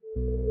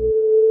Hello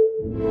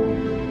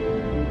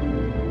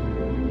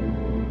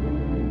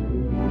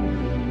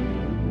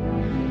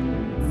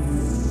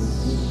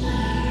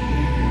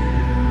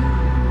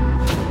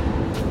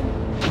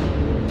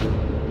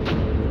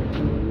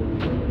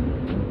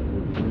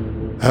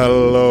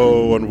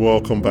and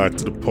welcome back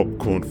to the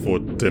Popcorn for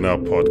Dinner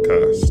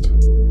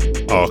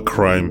podcast, our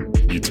crime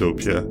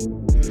utopia.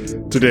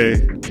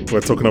 Today,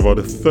 we're talking about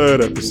the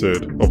third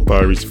episode of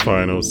Barry's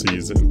final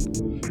season.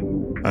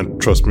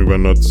 And trust me, we're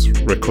not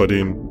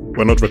recording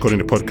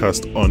the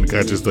podcast on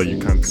gadgets that you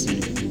can't see.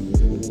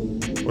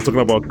 We're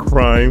talking about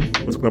crime,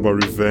 we're talking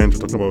about revenge,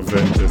 we're talking about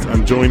vengeance.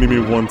 And joining me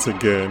once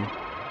again,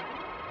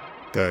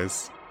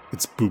 guys,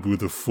 it's Boo Boo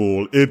the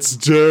Fool. It's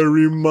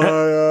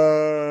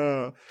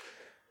Jeremiah.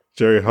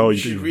 Jerry, how are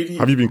you?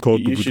 Have you been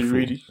called Boo Boo the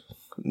Fool?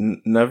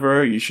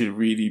 Never. You should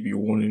really be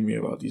warning me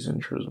about these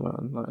intros,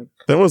 man. Like,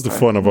 that was the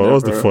fun about. What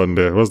was the fun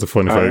there? What's the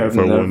fun if I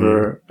warn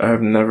you? I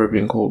have never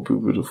been called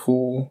Boo Boo the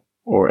Fool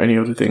or any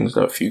of the things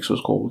that Fuchs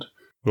was called.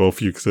 Well,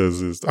 Fuchs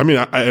says is. I mean,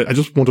 I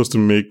just want us to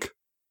make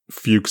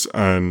Fuchs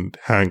and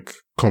Hank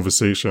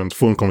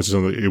phone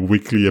conversations, a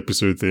weekly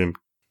episode thing.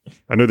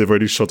 I know they've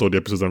already shot all the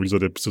episodes and released all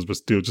the episodes, but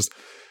still, just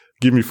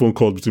give me phone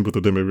calls between both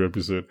of them every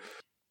episode.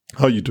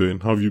 How you doing?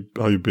 How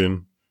you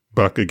been?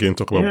 Back again,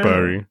 talk about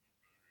Barry.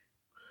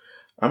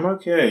 I'm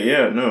okay.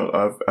 Yeah,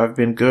 no, I've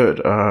been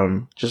good.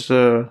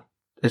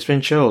 It's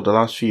been chill the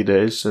last few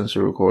days since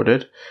we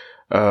recorded.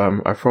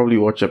 I probably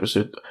watched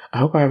episode. I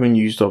hope I haven't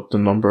used up the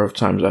number of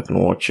times I can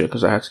watch it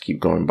because I had to keep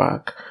going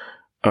back.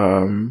 I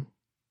don't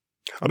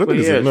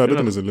think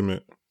there's a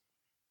limit.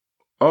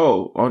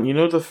 Oh,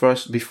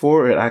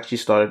 before it actually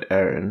started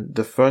airing,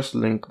 the first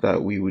link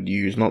that we would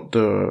use,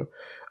 the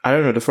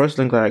first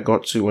link that I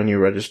got to when you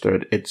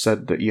registered, it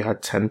said that you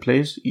had 10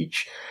 plays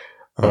each.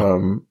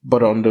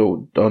 But on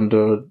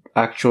the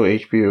actual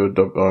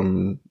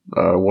HBO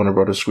Warner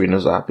Brothers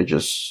Screeners app, it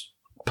just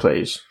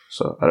plays.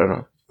 So I don't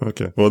know.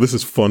 Okay. Well, this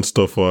is fun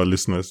stuff for our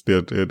listeners.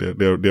 They're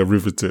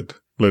riveted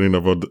learning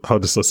about how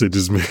the sausage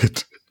is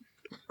made.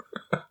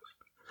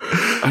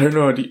 I don't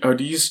know. Are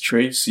these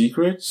trade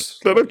secrets?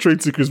 They're not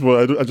trade secrets,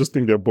 but I just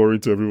think they're boring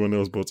to everyone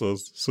else but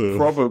us. So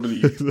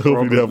probably.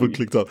 Hopefully they haven't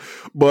clicked out.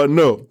 But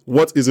no,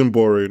 what isn't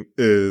boring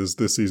is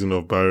this season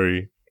of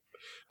Barry.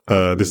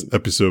 This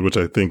episode, which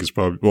I think is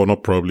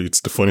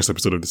it's the funniest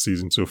episode of the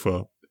season so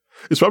far.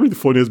 It's probably the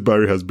funniest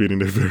Barry has been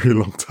in a very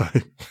long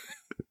time.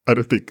 I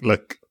don't think,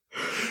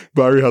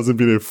 Barry hasn't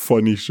been a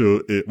funny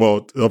show.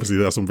 Obviously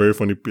there are some very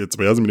funny bits,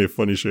 but it hasn't been a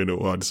funny show in a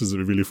while. This is a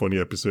really funny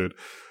episode.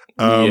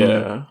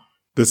 Yeah.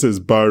 This is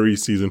Barry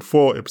Season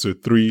 4,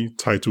 Episode 3,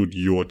 titled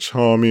You're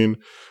Charming,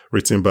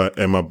 written by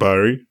Emma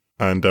Barry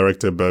and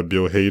directed by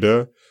Bill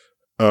Hader.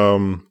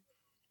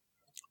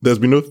 There's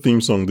been no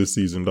theme song this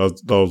season. That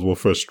was what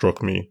first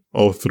struck me.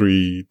 All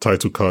 3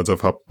 title cards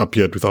have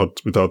appeared without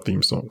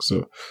theme songs.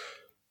 So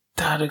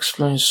that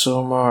explains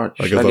so much.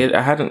 I just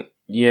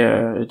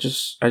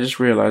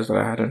realized that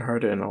I hadn't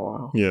heard it in a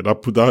while. Yeah,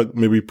 that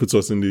maybe puts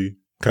us in the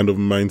kind of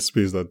mind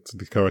space that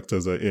the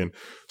characters are in.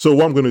 So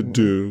what I'm going to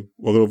do,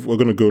 we're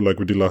going to go like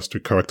we did last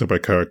week, character by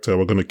character.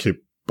 We're going to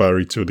keep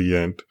Barry till the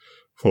end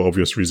for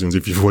obvious reasons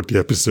if you've watched the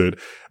episode.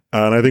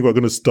 And I think we're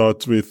going to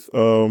start with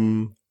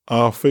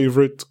our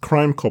favorite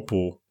crime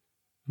couple,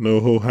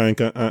 Noho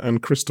Hank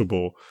and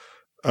Christobal.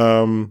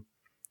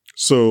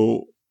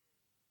 So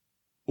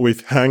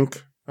with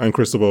Hank and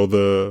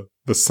Christobal,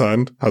 the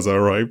sand has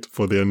arrived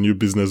for their new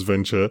business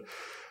venture,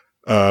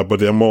 but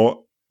they're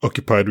more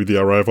occupied with the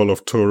arrival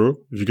of Toro.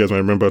 If you guys might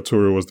remember,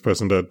 Toro was the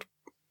person that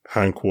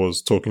Hank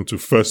was talking to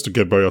first to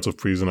get Barry out of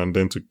prison and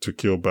then to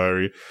kill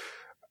Barry.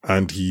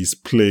 And he's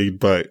played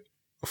by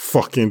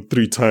fucking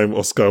 3-time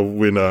Oscar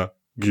winner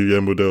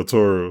Guillermo del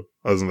Toro.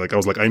 I was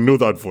like, I know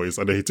that voice.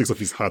 And then he takes off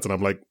his hat and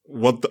I'm like,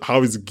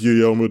 how is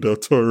Guillermo del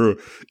Toro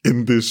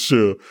in this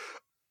show?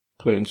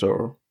 Playing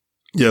Toro.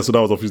 Yeah, so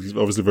that was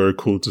obviously very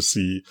cool to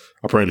see.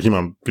 Apparently him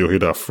and Bill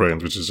Hader are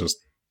friends, which is just,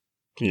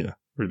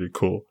 really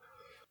cool.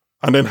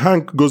 And then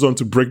Hank goes on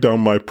to break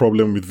down my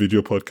problem with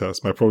video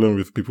podcasts, my problem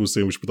with people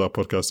saying we should put our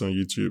podcasts on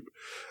YouTube.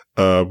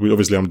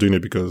 Obviously, I'm doing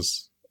it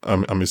because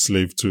I'm a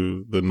slave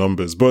to the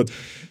numbers. But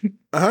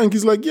Hank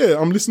is like,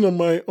 I'm listening on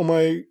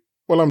my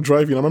while I'm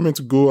driving. I'm not meant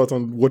to go out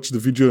and watch the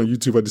video on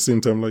YouTube at the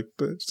same time. Like,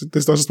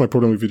 that's just my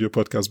problem with video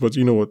podcasts. But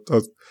you know what?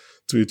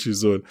 To each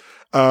his own.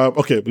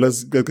 Okay, but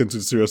let's get into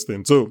the serious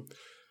thing. So,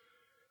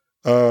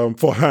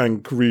 for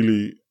Hank,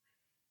 really,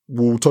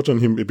 we'll touch on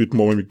him a bit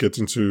more when we get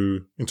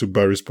into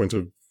Barry's point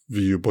of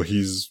view, but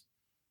he's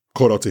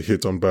called out a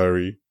hit on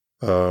Barry.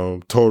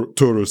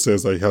 Toro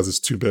says that he has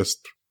his 2 best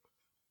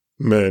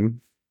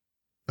men.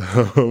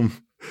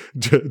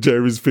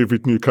 Jerry's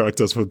favorite new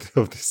characters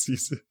of this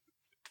season.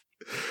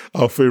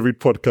 Our favorite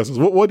podcasters.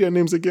 What are their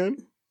names again?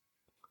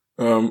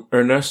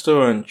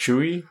 Ernesto and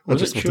Chewy.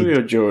 Was it Chewy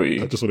or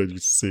Joey? I just wanted you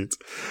to say it.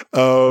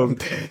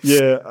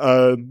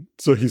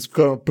 So he's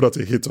kind of put out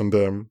a hit on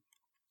them,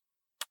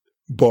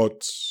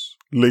 but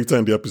later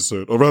in the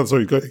episode, or rather,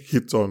 sorry, he got a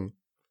hit on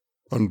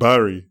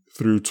Barry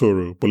through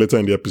Toro, but later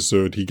in the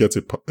episode, he gets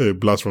a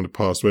blast from the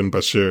past when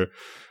Bashir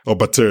or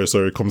Batere,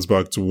 sorry, comes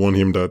back to warn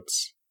him that,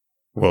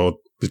 well,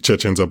 the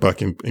Chechens are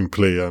back in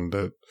play.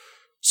 And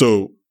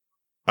so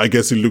I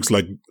guess it looks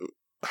like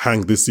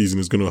Hank this season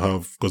is going to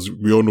have, because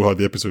we all know how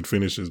the episode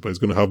finishes, but he's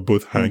going to have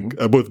both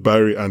both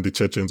Barry and the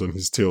Chechens on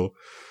his tail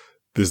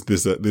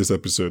this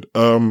episode.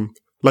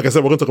 Like I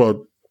said, we're going to talk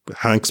about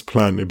Hank's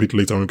plan a bit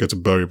later when we get to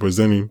Barry, but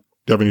do you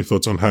have any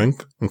thoughts on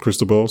Hank and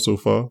Christobal so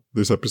far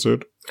this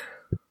episode?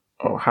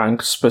 Oh,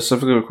 Hank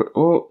specifically.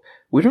 Well,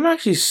 we don't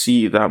actually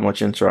see that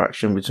much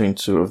interaction between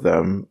two of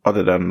them,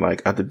 other than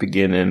like at the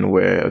beginning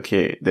where,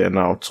 okay, they're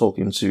now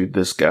talking to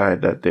this guy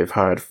that they've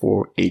hired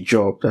for a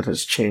job that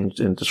has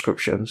changed in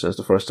description since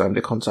the first time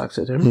they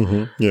contacted him.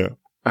 Mm-hmm. Yeah.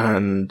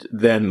 And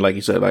then, like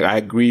you said, like I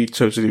agree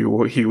totally with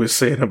what he was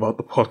saying about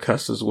the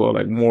podcast as well.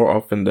 Like more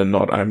often than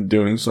not, I'm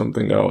doing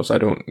something else. I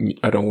don't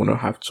want to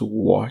have to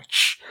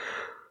watch.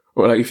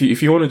 Or like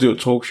if you want to do a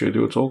talk show,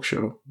 do a talk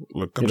show.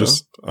 Look,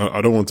 I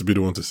don't want to be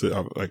the one to say,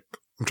 I'm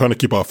trying to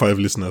keep our 5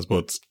 listeners,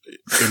 but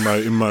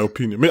in my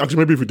opinion,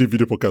 maybe if we did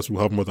video podcasts,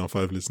 we'll have more than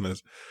 5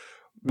 listeners.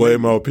 But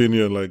in my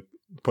opinion, like,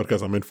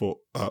 podcasts are meant for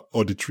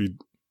auditory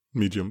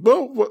medium.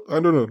 Well, I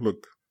don't know.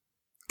 Look,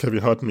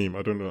 Kevin Hart meme.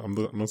 I don't know. I'm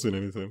not saying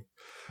anything.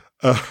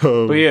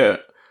 But yeah,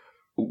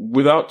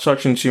 without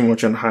touching too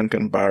much on Hank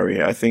and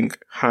Barry, I think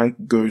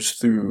Hank goes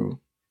through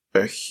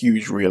a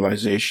huge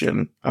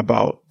realization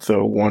about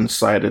the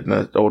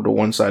one-sidedness or the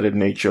one-sided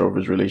nature of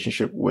his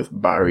relationship with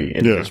Barry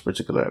in this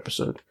particular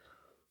episode.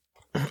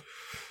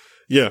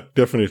 Yeah,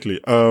 definitely.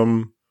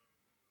 And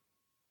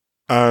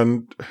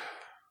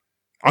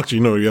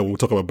actually, no, yeah, we'll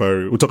talk about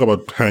Barry. We'll talk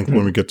about Hank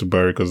when we get to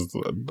Barry, because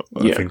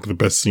I think the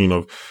best scene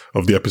of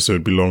the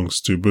episode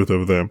belongs to both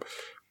of them.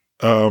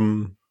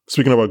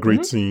 Speaking about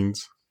great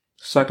scenes.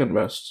 Second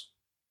best.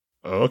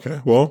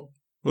 Okay, well,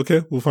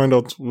 we'll find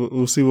out.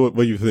 We'll see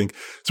what you think.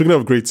 Speaking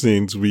of great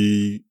scenes,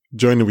 we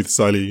join in with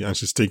Sally, and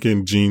she's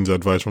taking Gene's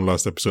advice from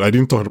last episode. I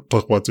didn't talk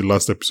about the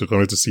last episode. I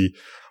wanted to see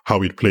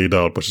how it played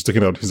out, but she's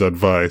taking out his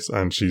advice,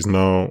 and she's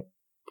now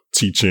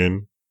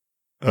teaching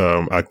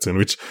acting,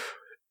 which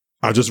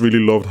I just really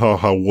loved how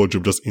her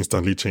wardrobe just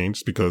instantly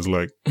changed, because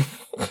like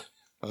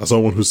as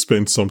someone who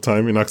spent some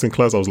time in acting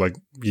class, I was like,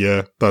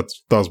 yeah,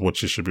 that's what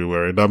she should be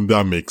wearing.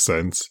 That makes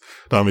sense.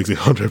 That makes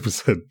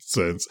 100%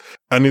 sense.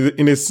 And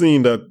in a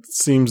scene that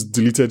seems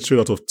deleted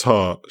straight out of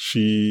Tar,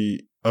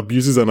 she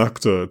abuses an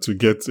actor to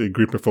get a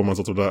great performance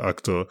out of that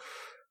actor.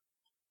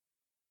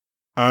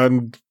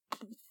 And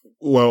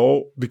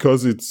well,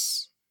 because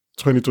it's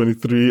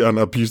 2023 and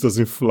abuse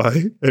doesn't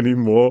fly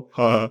anymore,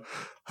 her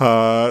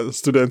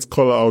students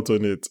call her out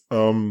on it.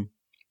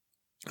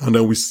 And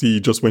then we see,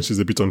 just when she's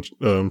a bit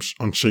on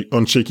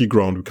shaky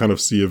ground, we kind of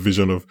see a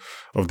vision of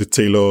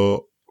the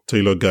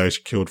Taylor guy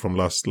she killed from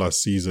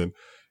last season.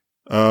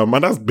 And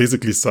that's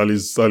basically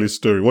Sally's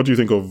story. What do you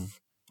think of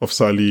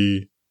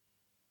Sally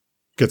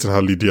getting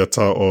her Lydia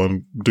Tar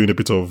on, doing a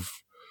bit of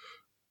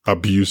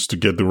abuse to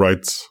get the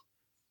right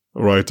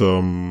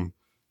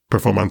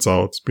performance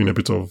out, being a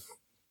bit of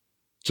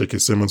J.K.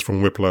 Simmons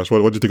from Whiplash? What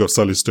do you think of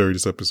Sally's story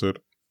this episode?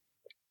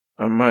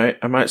 I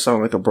might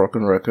sound like a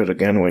broken record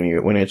again when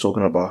you're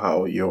talking about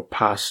how your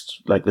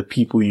past, like the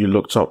people you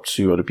looked up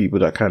to or the people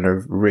that kind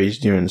of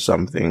raised you in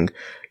something,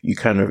 you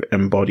kind of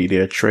embody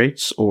their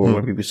traits, or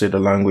when people say the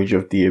language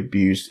of the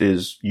abused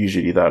is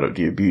usually that of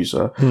the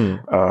abuser.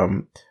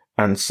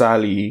 And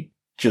Sally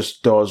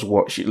just does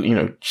what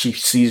she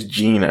sees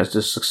Gene as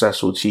this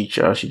successful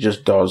teacher. She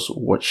just does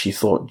what she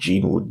thought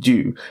Gene would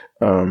do.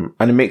 And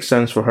it makes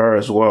sense for her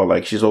as well.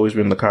 Like, she's always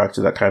been the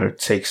character that kind of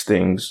takes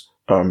things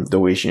the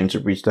way she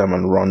interprets them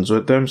and runs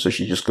with them. So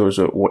she just goes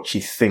with what she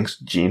thinks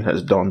Gene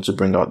has done to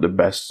bring out the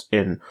best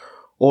in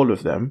all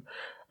of them.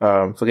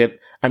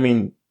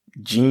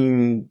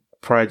 Gene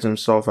prides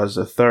himself as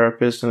a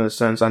therapist in a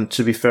sense. And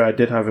to be fair, I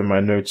did have in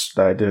my notes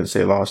that I didn't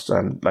say last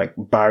time, like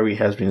Barry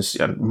has been,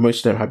 and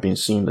most of them have been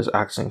seen as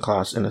acting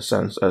class in a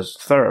sense as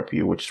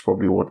therapy, which is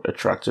probably what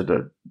attracted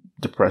a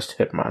depressed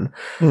hitman.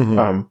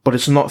 But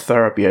it's not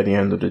therapy at the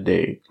end of the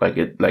day. Like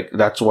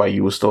that's why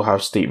you will still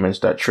have statements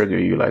that trigger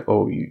you, like,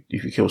 oh,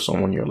 if you kill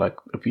someone, you're like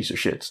a piece of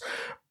shit.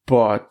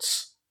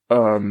 But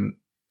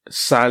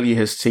Sally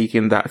has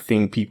taken that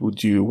thing people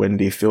do when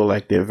they feel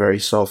like they're very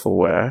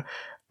self-aware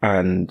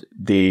and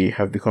they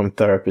have become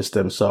therapists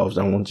themselves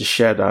and want to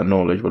share that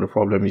knowledge. But the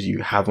problem is you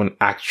haven't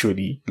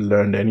actually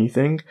learned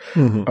anything.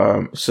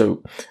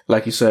 So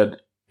like you said,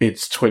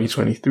 it's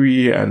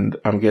 2023, and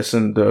I'm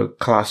guessing the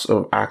class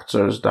of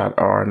actors that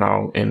are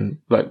now in,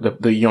 like,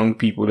 the young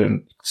people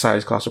in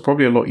Sally's class are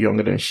probably a lot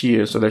younger than she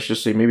is. So let's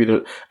just say maybe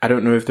I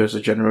don't know if there's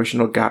a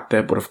generational gap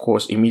there, but of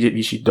course,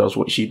 immediately she does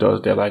what she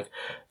does, they're like,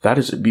 that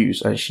is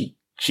abuse, and she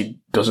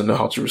doesn't know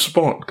how to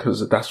respond,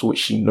 because that's what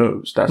she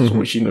knows. That's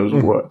what she knows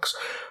works.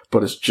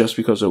 But it's just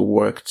because it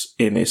worked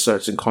in a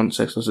certain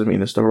context doesn't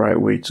mean it's the right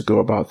way to go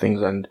about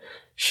things, and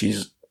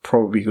she's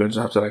probably going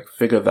to have to like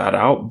figure that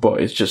out.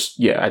 But it's just,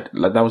 that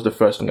was the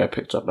first thing I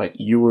picked up. Like,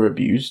 you were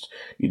abused,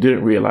 you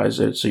didn't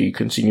realize it, so you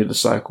continue the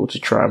cycle to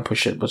try and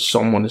push it, but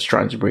someone is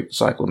trying to break the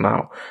cycle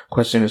now.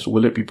 Question is,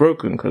 will it be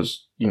broken?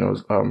 Because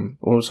what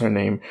was her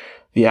name,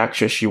 the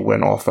actress she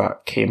went off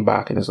at came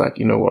back and is like,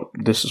 you know what,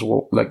 this is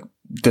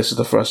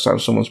the first time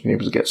someone's been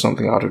able to get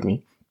something out of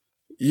me.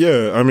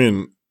 Yeah, I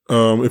mean,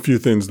 a few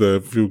things there,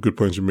 a few good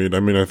points you made. I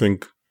mean, I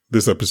think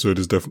this episode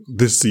is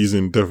this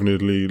season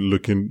definitely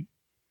looking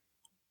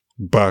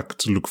back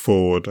to look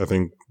forward. I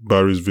think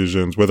Barry's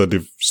visions, whether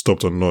they've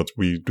stopped or not,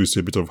 we do see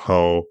a bit of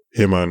how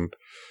him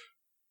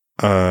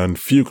and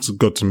Fuchs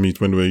got to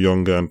meet when they were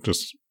younger, and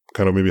just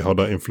kind of maybe how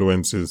that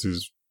influences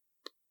his.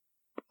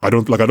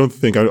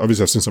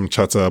 Obviously I've seen some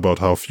chatter about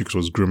how Fuchs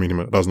was grooming him.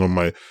 That was not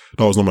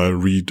my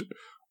read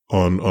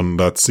on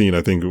that scene.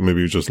 I think maybe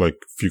it was just like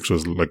Fuchs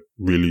was like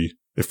really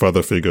a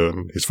father figure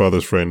and his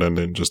father's friend, and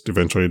then just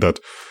eventually that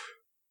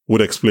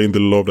would explain the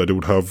love that they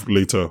would have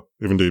later,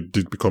 even though it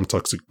did become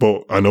toxic.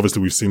 And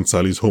obviously we've seen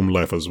Sally's home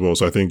life as well.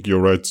 So I think you're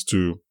right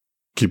to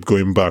keep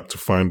going back to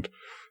find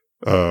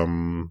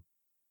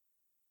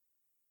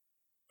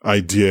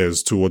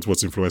ideas towards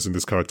what's influencing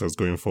these characters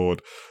going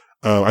forward.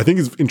 I think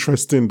it's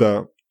interesting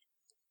that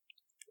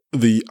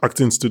the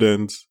acting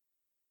students,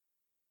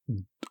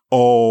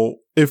 or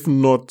if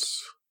not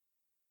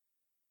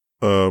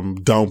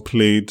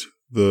downplayed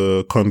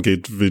the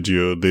Congate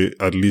video, they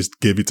at least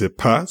gave it a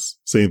pass,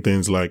 saying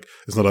things like,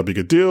 it's not that big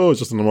a deal, it's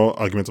just a normal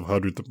argument I've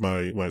had with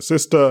my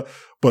sister.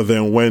 But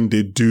then when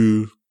they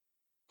do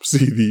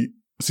see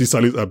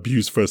Sally's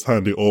abuse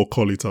firsthand, they all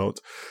call it out.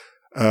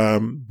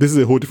 This is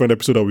a whole different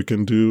episode that we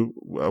can do.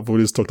 I've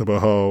always talked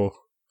about how,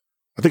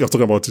 I think I was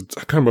talking about it,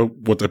 I can't remember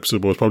what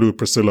episode, but it was probably with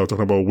Priscilla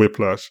talking about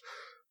Whiplash.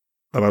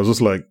 And I was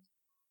just like,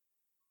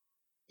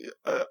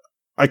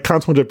 I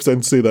can't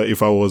 100% say that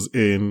if I was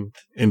in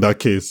that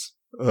case,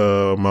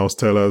 Miles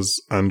Teller's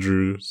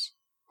Andrew's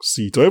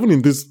seat, or even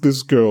in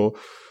this girl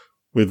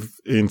with,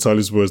 in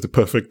Sally's words, the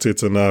perfect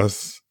tits and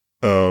ass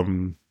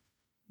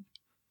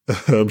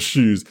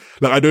shoes.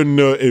 Like, I don't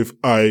know if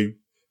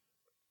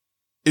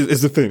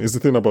it's the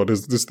thing about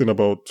this thing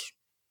about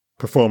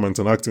performance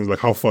and acting, like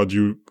how far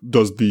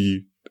does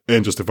the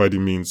end justify the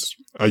means?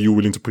 Are you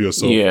willing to put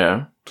yourself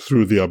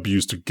through the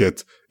abuse to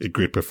get a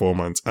great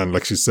performance? And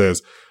like she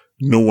says,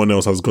 no one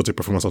else has got a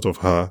performance out of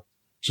her.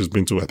 She's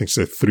been to, I think she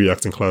said 3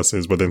 acting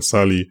classes, but then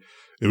Sally,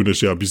 even though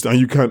she abused,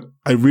 and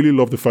I really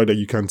love the fact that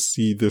you can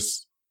see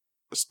this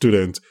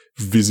student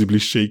visibly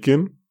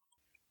shaken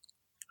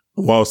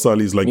while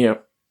Sally's like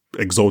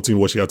exalting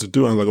what she had to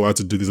do, and like, I had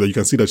to do this. Like, you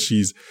can see that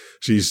she's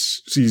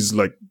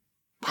like,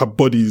 her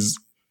body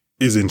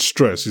is in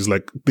stress. She's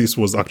like, this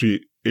was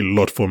actually a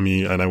lot for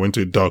me, and I went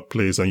to a dark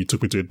place, and you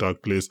took me to a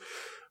dark place.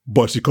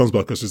 But she comes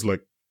back because she's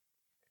like,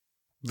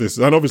 this.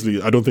 And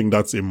obviously, I don't think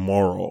that's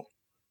immoral,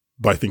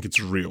 but I think it's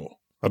real.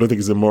 I don't think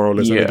it's immoral.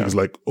 I think it's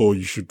like, oh,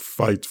 you should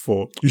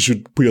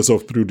put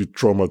yourself through the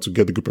trauma to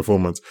get the good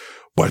performance.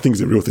 But I think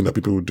it's a real thing that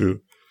people would do.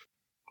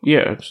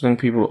 Yeah, it's something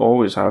people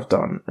always have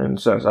done, in a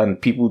sense.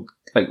 And people,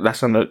 like, that's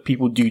something that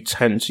people do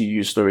tend to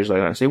use stories like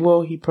that and say,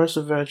 well, he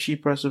persevered, she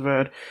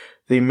persevered,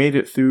 they made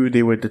it through,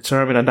 they were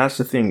determined. And that's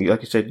the thing,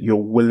 like you said,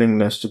 your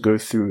willingness to go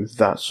through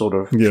that sort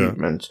of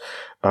treatment.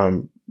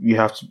 You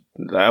have to,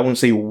 I wouldn't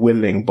say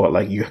willing, but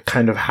like, you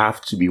kind of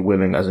have to be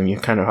willing, as in you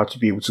kind of have to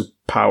be able to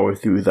power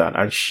through that.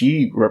 And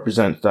she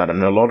represents that.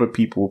 And a lot of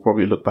people will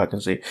probably look back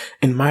and say,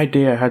 in my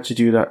day, I had to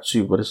do that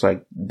too. But it's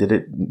like, did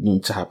it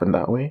need to happen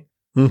that way?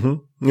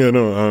 Mm-hmm. Yeah,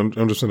 no,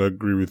 I'm just going to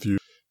agree with you.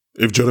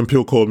 If Jordan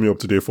Peele called me up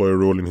today for a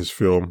role in his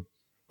film,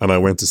 and I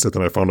went to set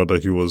and I found out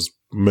that he was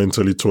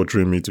mentally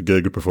torturing me to get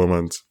a good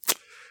performance,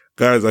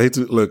 guys, I hate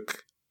to,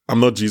 look, I'm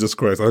not Jesus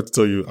Christ. I have to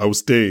tell you, I will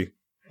stay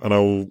and I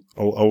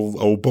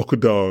will buckle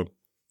down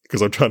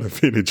because I'm trying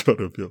to be in a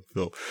Jordan Peele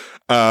film.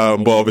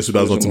 But obviously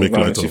that's not to make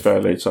light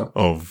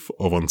of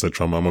onset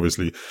trauma.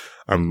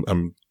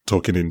 I'm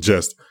talking in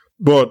jest.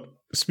 But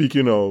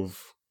speaking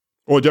of,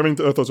 do you have any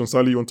thoughts on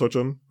Sally you want to touch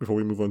on before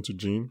we move on to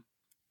Jean?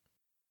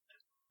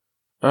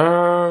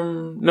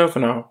 No, for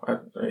now.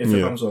 If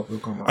it comes up, we'll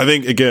come back. I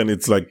think, again,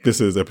 it's like, this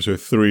is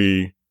episode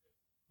 3.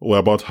 We're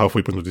about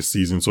halfway into the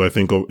season. So I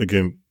think,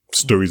 again,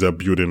 stories are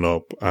building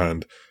up.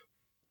 And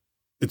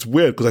it's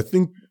weird because I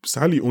think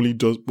Sally only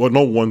does, well,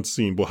 not one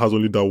scene, but has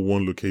only that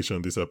one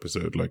location this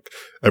episode. Like,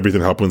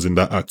 everything happens in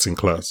that acting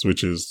class,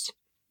 which is,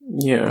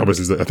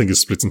 obviously, I think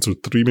it's split into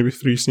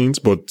 3 scenes,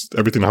 but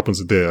everything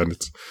happens there. And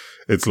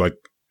it's like,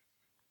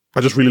 I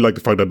just really like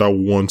the fact that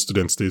one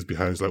student stays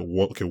behind. It's like,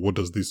 what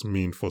does this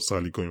mean for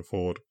Sally going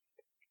forward?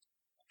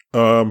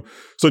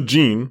 So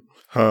Jean,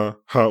 her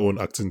own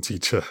acting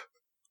teacher,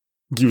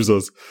 gives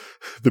us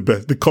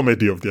the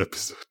comedy of the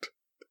episode.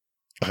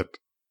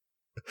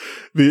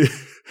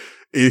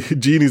 And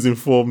Jean is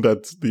informed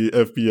that the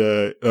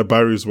FBI,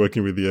 Barry is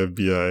working with the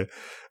FBI,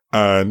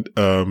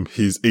 and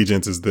his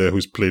agent is there,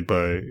 who's played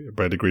by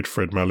the great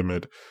Fred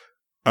Malamed.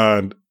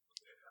 And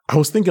I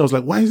was thinking, I was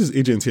like, why is this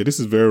agent here? This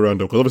is very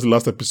random. Because obviously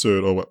last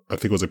episode, or I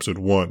think it was episode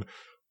 1,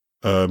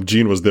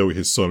 Gene was there with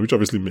his son, which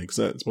obviously makes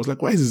sense. But I was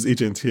like, why is this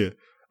agent here?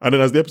 And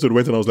then as the episode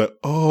went on, I was like,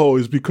 oh,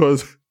 it's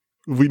because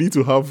we need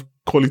to have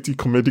quality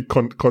comedic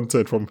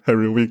content from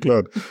Henry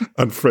Winkler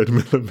and Fred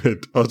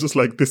Melamed. I was just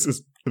like,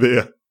 they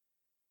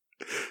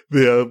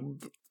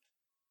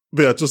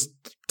are just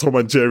Tom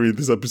and Jerry in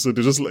this episode.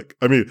 They're just like,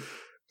 I mean,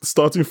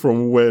 starting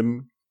from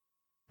when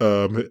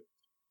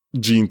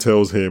Jean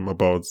tells him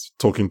about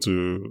talking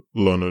to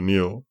Lon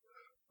O'Neill,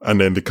 and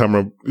then the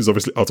camera is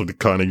obviously out of the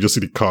car and you just see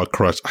the car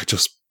crash. I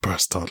just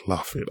burst out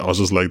laughing. I was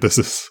just like, this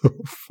is so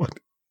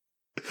funny.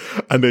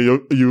 And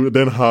then you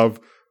then have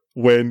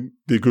when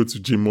they go to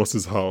Jim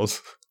Moss's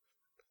house.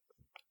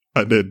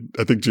 And then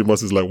I think Jim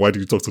Moss is like, why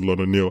did you talk to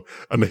Lon O'Neill?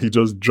 And then he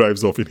just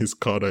drives off in his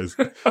car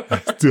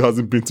that still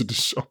hasn't been to the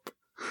shop.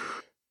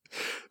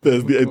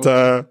 There's the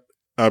entire,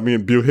 I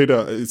mean, Bill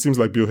Hader, it seems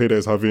like Bill Hader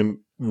is having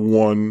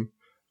one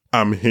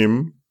I'm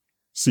him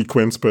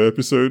sequence per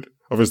episode.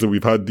 Obviously,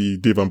 we've had the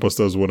Dave and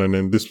Buster's one, and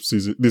then this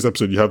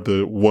episode, you have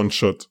the one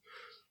shot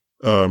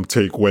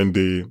take when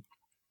they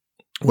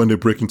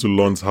break into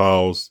Lon's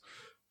house.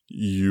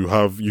 You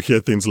hear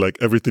things like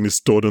everything is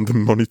stored on the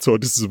monitor.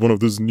 This is one of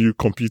those new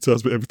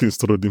computers where everything is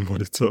stored on the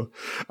monitor.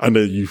 And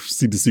then you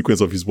see the sequence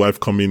of his wife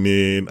coming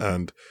in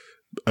and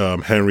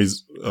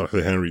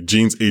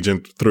Jean's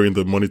agent throwing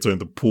the monitor in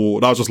the pool.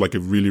 That was just like a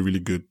really,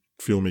 really good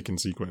filmmaking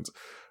sequence.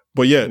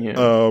 But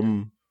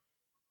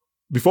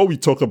before we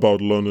talk about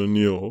Lon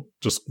O'Neill,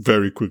 just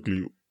very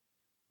quickly,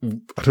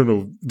 I don't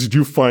know, did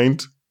you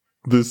find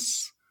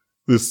this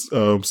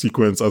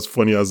sequence as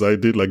funny as I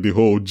did? Like the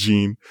whole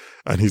Jean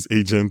and his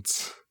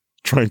agent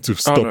trying to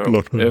stop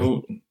Lon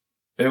O'Neill.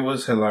 It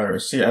was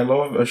hilarious. See, I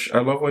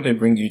love when they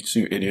bring you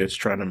two idiots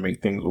trying to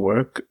make things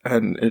work,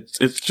 and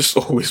it's just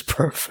always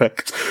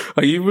perfect.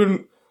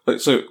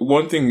 So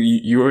one thing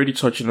you already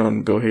touching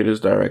on Bill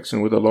Hader's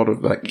direction with a lot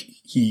of like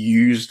he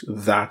used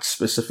that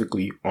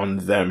specifically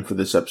on them for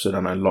this episode,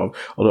 and I love.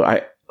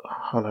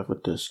 How do I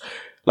put this?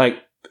 Like,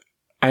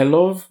 I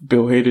love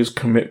Bill Hader's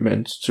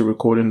commitment to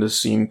recording the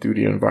scene through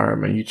the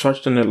environment. You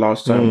touched on it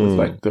last time with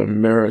like the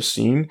mirror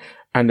scene.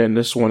 And then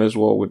this one as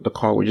well with the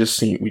car, we just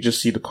see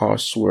the car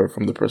swerve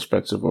from the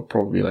perspective of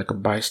probably like a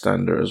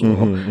bystander as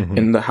well.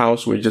 In the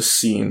house, we're just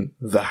seeing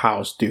the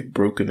house they've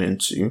broken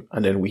into,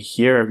 and then we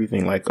hear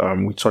everything. Like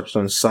we touched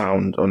on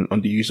sound, on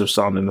the use of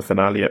sound in the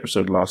finale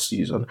episode last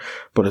season,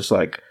 but it's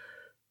like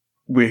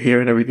we're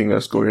hearing everything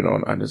that's going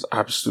on, and it's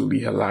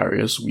absolutely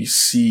hilarious. We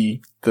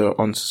see the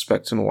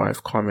unsuspecting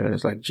wife come in, and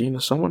it's like, Gina,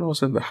 someone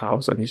else in the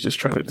house, and he's just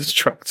trying to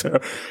distract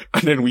her,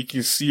 and then we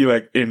can see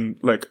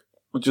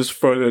just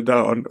further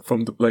down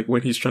from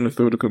when he's trying to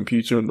throw the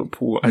computer in the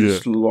pool. I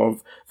just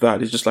love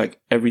that. It's just like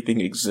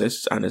everything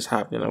exists and is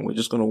happening, and we're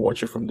just going to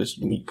watch it from this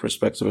unique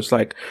perspective. It's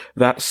like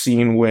that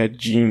scene where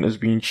Jean is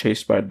being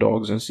chased by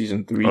dogs in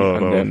season 3,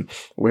 and then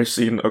we're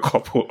seeing a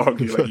couple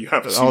argue like, you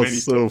have too many. That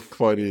was so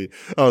funny.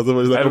 I was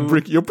always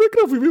like, you're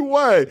breaking up with me.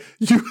 Why?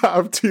 You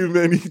have too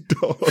many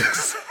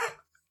dogs.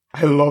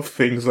 I love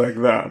things like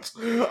that.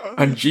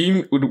 And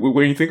Jean,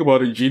 when you think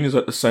about it, Jean is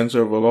at the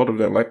center of a lot of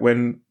them. Like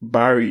when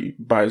Barry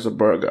buys a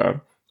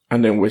burger,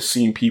 and then we're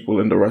seeing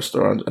people in the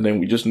restaurant, and then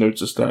we just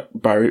notice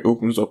that Barry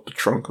opens up the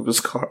trunk of his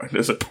car and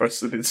there's a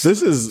person inside.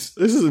 This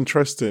is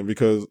interesting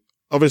because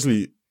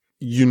obviously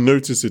you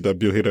notice it that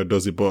Bill Hader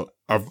does it, but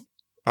I've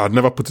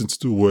never put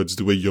into words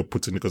the way you're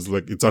putting it, because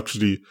like it's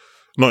actually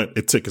not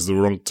a tick is the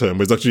wrong term,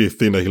 but it's actually a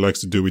thing that he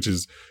likes to do, which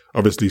is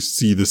obviously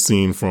see the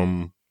scene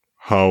from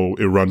how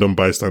a random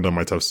bystander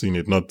might have seen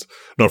it, not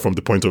from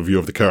the point of view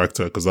of the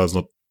character, because that's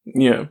not.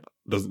 Yeah,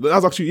 that's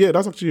actually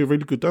a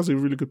really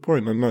good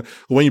point. And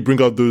when you bring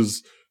out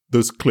those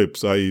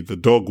clips, i.e., the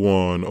dog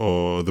one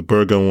or the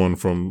burger one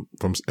from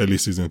early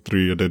season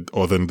 3,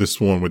 or then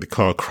this one with the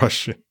car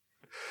crashing,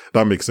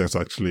 that makes sense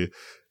actually.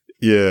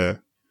 Yeah,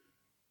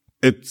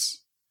 it's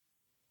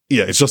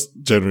just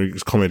generally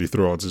it's comedy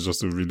throughout. It's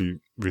just a really,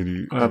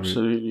 really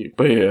absolutely.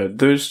 But yeah,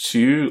 those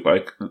two,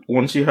 like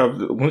once you have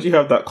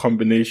that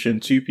combination,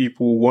 two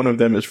people, one of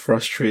them is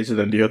frustrated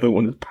and the other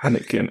one is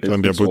panicking,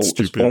 and they're both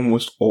stupid.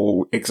 Almost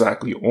always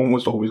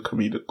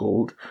comedic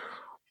gold.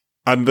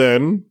 And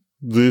then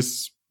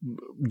this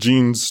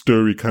Gene's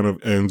story kind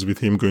of ends with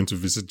him going to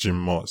visit Jim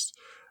Moss,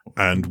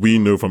 and we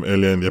know from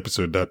earlier in the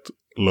episode that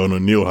Lon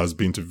O'Neill has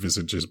been to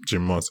visit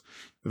Jim Moss.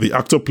 The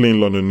actor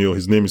playing Lon O'Neill,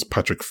 his name is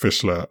Patrick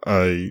Fischler.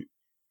 I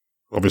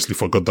obviously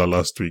forgot that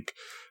last week.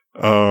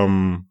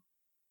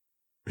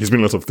 He's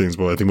been lots of things,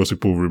 but I think most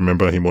people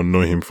remember him or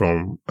know him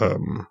from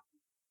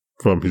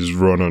his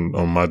run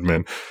on Mad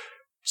Men.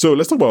 So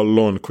let's talk about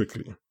Lon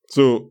quickly.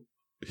 So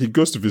he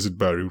goes to visit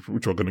Barry,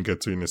 which we're going to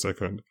get to in a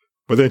second.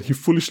 But then he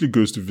foolishly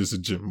goes to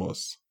visit Jim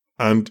Moss.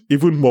 And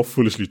even more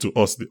foolishly to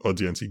us, the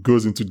audience, he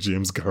goes into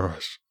Jim's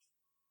garage.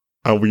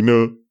 And we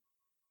know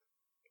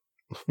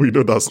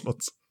that's not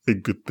a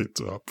good thing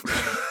to happen.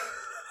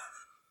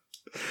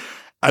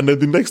 And then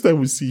the next time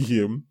we see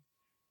him,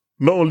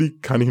 not only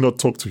can he not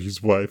talk to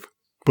his wife,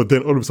 but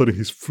then all of a sudden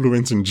he's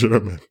fluent in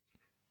German.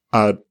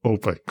 And oh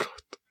my God,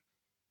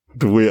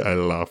 the way I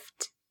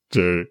laughed,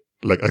 Jerry,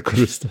 like I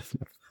couldn't stop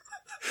laughing.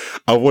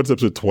 I watched the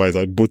episode twice,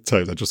 and both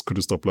times I just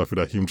couldn't stop laughing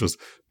at him just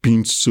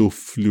being so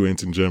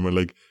fluent in German.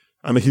 Like,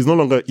 and he's no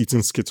longer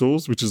eating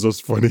Skittles, which is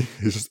just funny.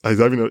 He's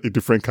having a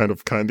different kind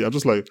of candy. I'm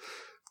just like,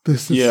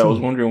 This is Yeah, I was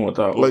wondering what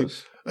that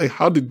was. Like,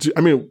 how did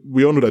I mean,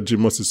 we all know that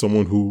Jim Moss is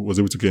someone who was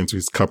able to get into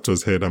his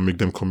captor's head and make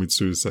them commit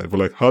suicide. But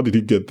like, how did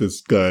he get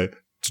this guy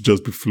to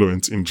just be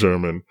fluent in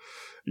German?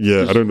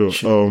 Yeah, I don't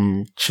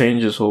know.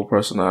 Change his whole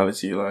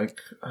personality. Like,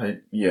 I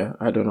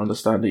don't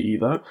understand it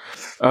either.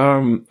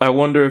 I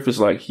wonder if it's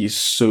like he's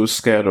so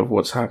scared of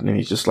what's happening.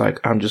 He's just like,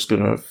 I'm just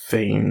gonna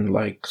feign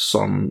like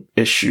some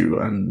issue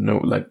and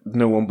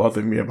no one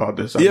bothered me about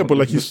this. Yeah, but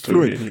like he's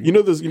fluent. Anymore.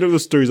 You know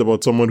those stories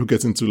about someone who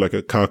gets into like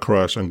a car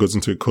crash and goes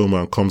into a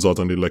coma and comes out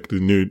and they know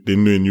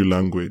a new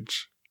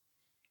language.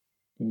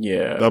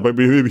 Yeah. That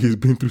maybe he's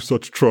been through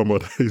such trauma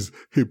that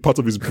part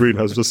of his brain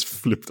has just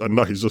flipped and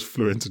now he's just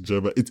fluent in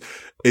German.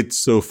 It's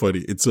so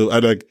funny. It's so, I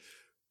don't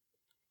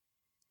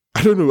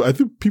know. I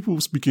think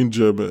people speaking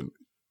German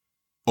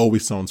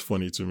always sounds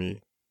funny to me.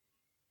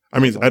 I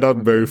mean, it's either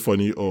very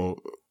funny or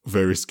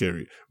very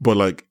scary. But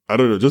like, I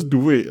don't know, just the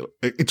way,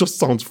 it just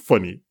sounds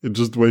funny. It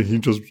just, when he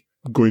just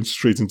going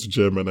straight into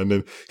German and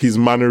then his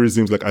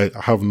mannerisms, like I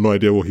have no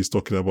idea what he's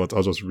talking about.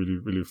 Are just really,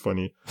 really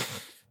funny.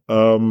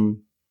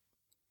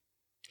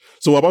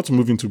 So we're about to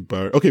move into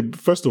Barry. Okay,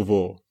 first of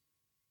all,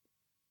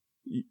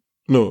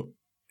 no.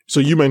 So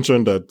you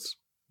mentioned that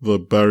the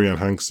Barry and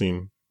Hank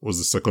scene was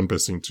the second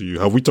best scene to you.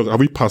 Have we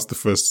passed the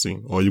first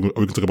scene, or are we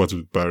going to talk about it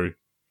with Barry?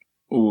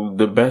 Ooh,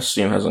 the best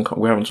scene hasn't come.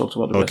 We haven't talked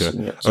about the best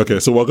scene yet.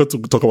 Okay, so we're going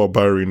to talk about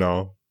Barry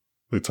now,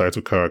 the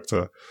title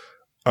character.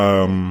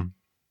 I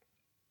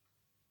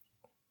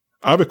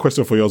have a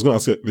question for you. I was going to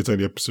ask it later in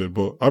the episode,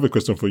 but I have a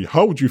question for you.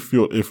 How would you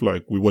feel if,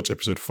 like, we watch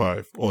episode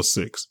 5 or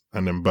 6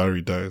 and then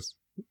Barry dies?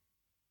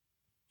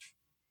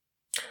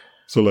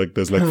 So, like,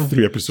 there's like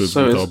 3 episodes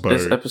without Barry.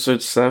 Is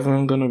episode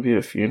 7 gonna be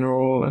a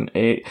funeral and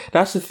 8?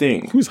 That's the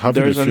thing. Who's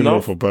having a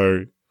funeral for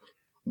Barry?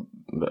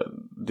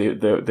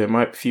 There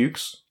might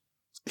Fuchs.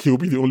 He'll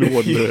be the only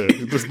one there.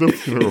 There's no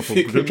funeral for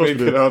Barry.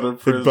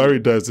 If Barry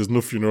dies, there's no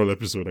funeral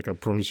episode. I can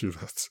promise you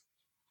that.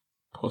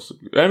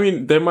 Possibly. I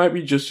mean, there might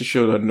be just to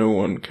show that no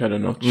one cared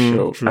enough to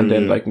show. True, and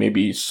then, like,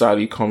 maybe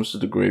Sally comes to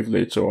the grave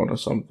later on or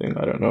something.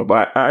 I don't know.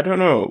 But I don't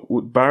know.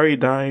 With Barry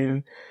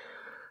dying...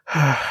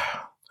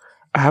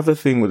 I have a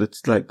thing with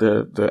it's like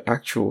the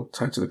actual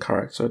title of the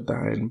character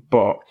dying,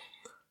 but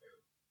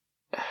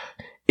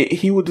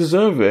he would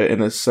deserve it in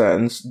a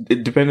sense,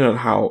 depending on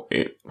how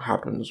it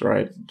happens,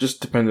 right? Just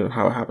depending on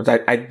how it happens.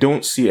 I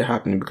don't see it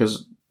happening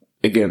because,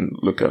 again,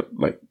 look at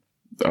like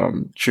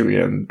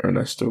Chewie and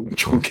Ernesto,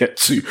 which we'll get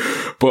to.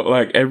 But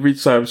like every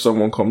time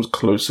someone comes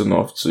close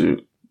enough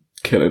to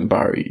killing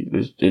Barry,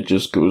 it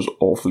just goes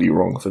awfully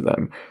wrong for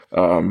them.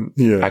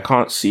 I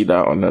can't see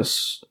that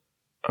unless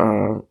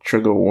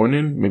trigger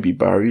warning, maybe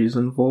Barry's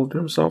involved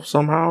himself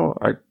somehow.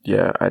 I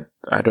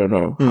don't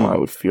know how I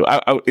would feel.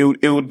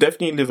 It would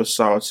definitely leave a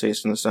sour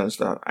taste in the sense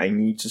that I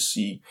need to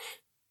see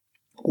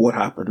what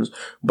happens,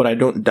 but I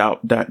don't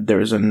doubt that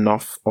there is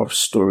enough of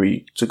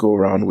story to go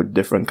around with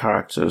different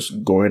characters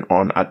going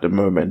on at the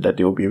moment that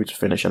they'll be able to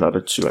finish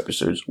another 2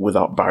 episodes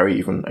without Barry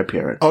even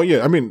appearing. Oh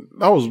yeah, I mean,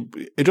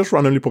 it just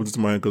randomly popped into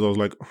my head because I was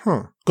like,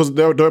 because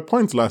there were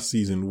points last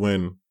season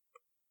when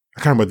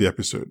I can't remember the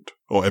episode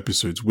or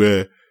episodes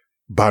where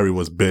Barry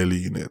was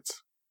barely in it.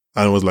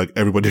 And it was like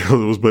everybody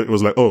else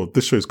was like, oh,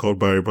 this show is called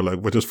Barry, but like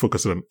we're just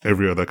focusing on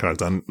every other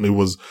character. And it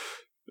was,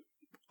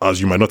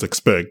 as you might not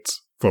expect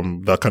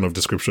from that kind of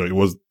description,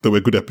 there were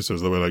good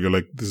episodes that were like, you're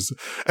like, this is,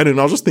 and then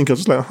I was just thinking,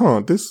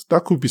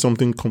 that could be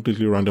something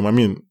completely random. I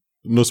mean,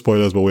 no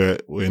spoilers, but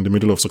we're in the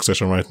middle of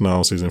Succession right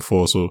now, season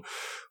 4. So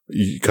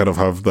you kind of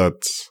have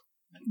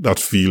that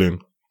feeling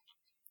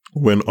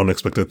when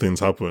unexpected things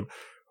happen.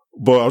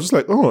 But I was just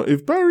like,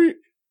 if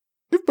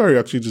Barry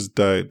actually just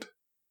died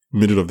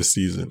middle of the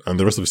season and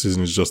the rest of the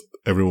season is just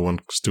everyone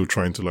still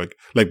trying to like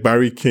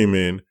Barry came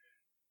in,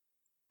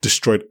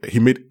 he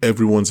made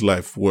everyone's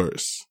life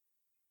worse.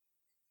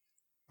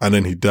 And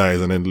then he dies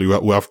and then we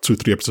have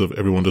 2-3 episodes of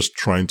everyone just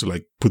trying to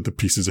like put the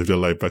pieces of their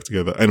life back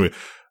together. Anyway,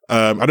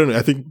 I don't know.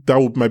 I think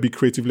that might be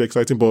creatively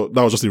exciting, but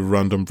that was just very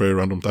random. I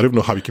don't even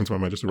know how it came to my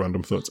mind, just a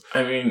random thought.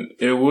 I mean,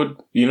 it would,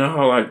 you know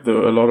how like a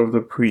lot of the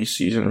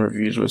pre-season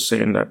reviews were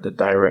saying that the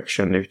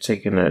direction they've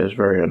taken it is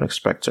very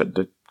unexpected.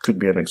 That could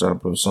be an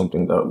example of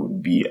something that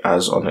would be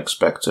as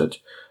unexpected.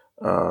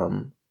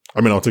 I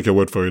mean, I'll take your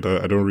word for it.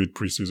 I don't read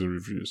pre-season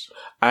reviews.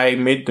 I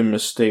made the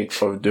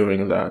mistake of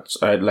doing that.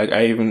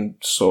 I even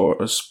saw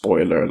a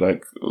spoiler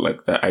like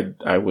that.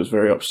 I was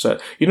very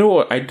upset. You know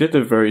what? I did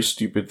a very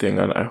stupid thing,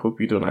 and I hope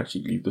you don't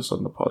actually leave this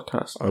on the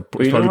podcast.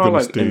 It's probably going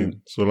to stay.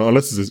 So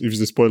unless if it's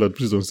a spoiler,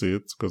 please don't say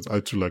it, because I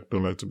too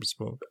don't like to be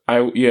spoiled. I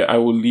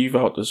will leave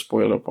out the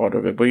spoiler part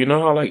of it. But you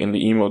know how like in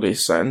the email they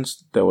sent,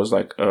 there was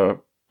like a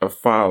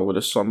file with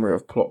a summary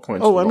of plot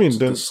points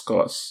to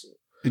discuss.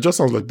 It just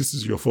sounds like this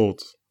is your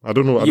fault. I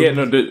don't know.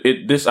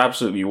 This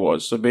absolutely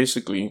was. So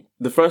basically,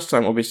 the first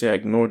time, obviously, I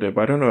ignored it,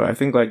 but I don't know. I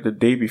think like the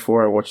day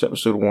before I watched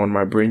episode 1,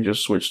 my brain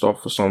just switched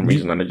off for some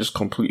reason, and I just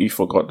completely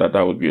forgot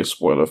that would be a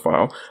spoiler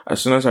file.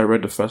 As soon as I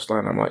read the first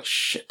line, I'm like,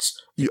 shit.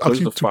 You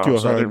actually took your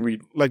hand. I didn't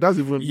read. Like that's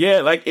even.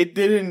 Yeah, like it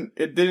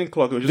didn't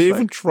clock. It was just they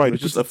even tried. It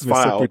was just a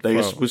file that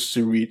you're supposed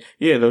to read.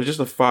 Yeah, there was just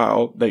a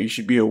file that you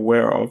should be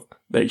aware of,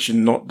 that you should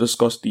not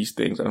discuss these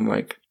things. And I'm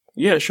like,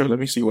 yeah, sure. Let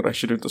me see what I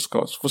shouldn't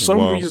discuss. For some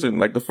reason,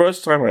 like the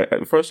first time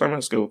I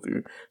scrolled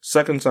through,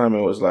 second time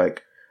it was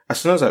like,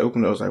 as soon as I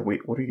opened it, I was like,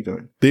 wait, what are you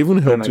doing? They even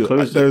helped you.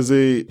 There's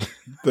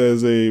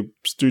a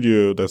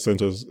studio that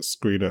sent us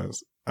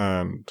screeners,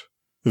 and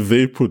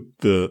they put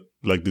the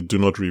do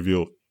not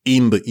reveal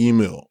in the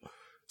email.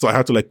 So I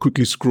had to like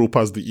quickly scroll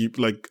past the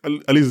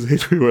at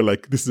least we were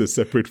like, this is a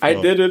separate file. I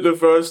did it the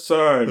first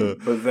time,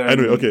 but then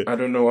anyway, okay. I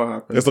don't know what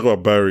happened. Let's talk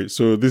about Barry.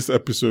 So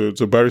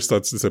Barry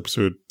starts this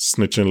episode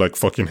snitching like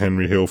fucking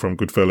Henry Hill from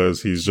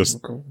Goodfellas. He's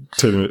just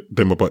telling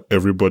them about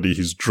everybody.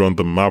 He's drawn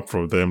the map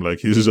for them. Like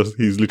he's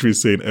literally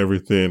saying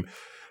everything.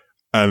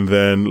 And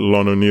then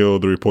Lon O'Neill,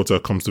 the reporter,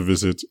 comes to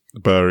visit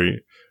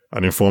Barry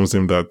and informs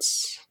him that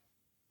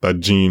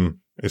Jean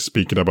is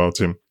speaking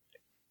about him.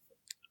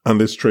 And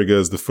this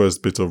triggers the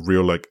first bit of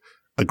real, like,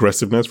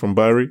 aggressiveness from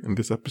Barry in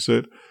this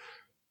episode.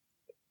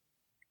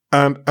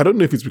 And I don't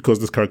know if it's because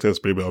this character is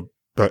played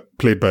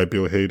by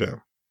Bill Hader,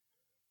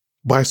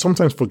 but I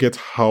sometimes forget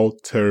how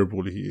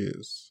terrible he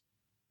is.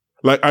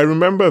 Like, I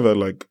remember that,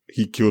 like,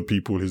 he killed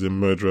people, he's a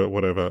murderer,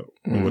 whatever.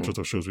 We watch a lot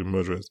of shows with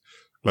murderers.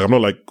 Like, I'm not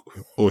like,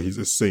 oh, he's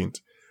a saint.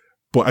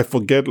 But I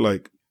forget,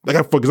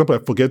 for example, I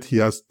forget he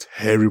has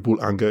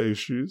terrible anger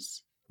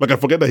issues. Like, I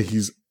forget that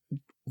he's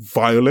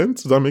violent.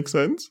 Does that make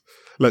sense?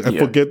 Like, I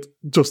forget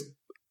just,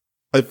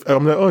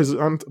 I'm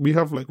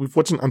like, we've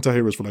watched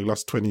anti-heroes for like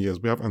last 20 years.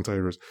 We have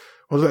anti-heroes.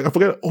 I was like, I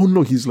forget, oh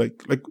no, he's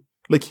like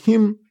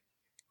him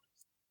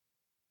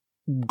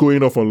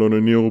going off on Lon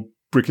O'Neill,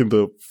 breaking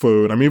the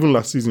phone. I mean, even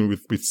last season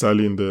with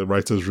Sally in the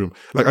writer's room,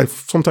 like I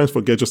sometimes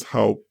forget just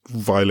how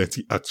violent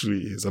he actually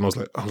is. And I was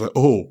like,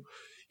 oh,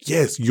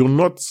 yes, you're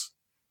not,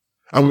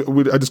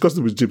 and I discussed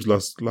it with Jibs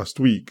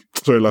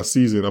last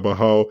season about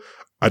how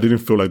I didn't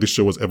feel like this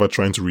show was ever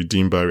trying to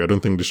redeem Barry. I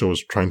don't think the show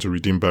was trying to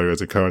redeem Barry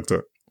as a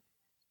character.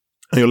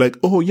 And you're like,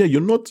 oh yeah,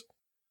 you're not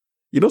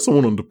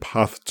someone on the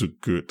path to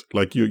good.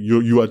 Like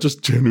you are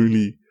just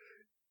genuinely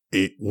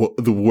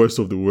the worst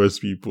of the worst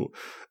people.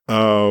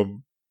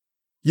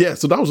 Yeah.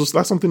 So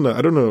that's something that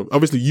I don't know.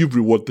 Obviously you've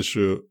rewatched the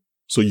show.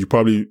 So you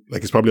probably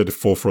it's probably at the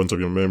forefront of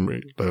your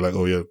memory. Like,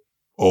 oh yeah,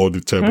 all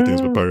the terrible things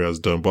that Barry has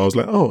done. But I was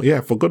like, oh yeah,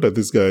 I forgot that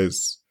this guy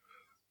is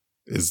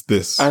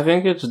this. I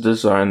think it's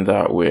designed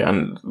that way,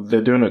 and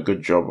they're doing a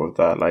good job of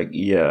that. Like,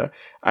 yeah,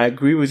 I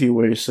agree with you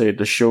where you say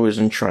the show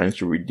isn't trying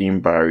to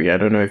redeem Barry. I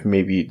don't know if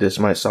maybe this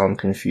might sound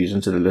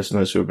confusing to the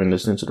listeners who have been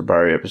listening to the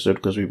Barry episode,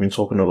 because we've been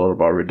talking a lot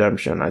about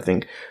redemption. I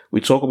think we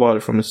talk about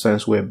it from a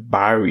sense where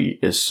Barry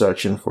is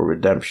searching for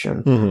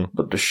redemption,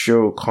 but the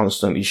show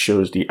constantly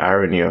shows the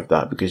irony of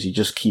that, because he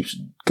just keeps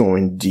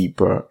going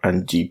deeper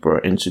and deeper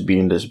into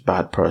being this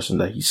bad person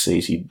that he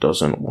says he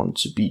doesn't want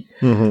to be.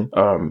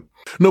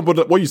 No,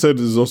 but what you said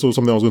is also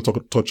something I was going to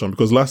touch on,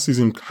 because last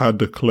season had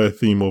the clear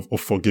theme of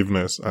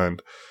forgiveness,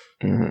 and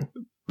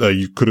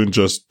you couldn't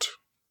just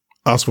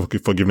ask for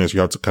forgiveness.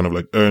 You had to kind of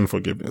like earn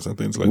forgiveness and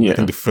things like that. I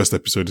think the first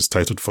episode is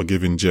titled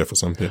Forgiving Jeff or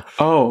something.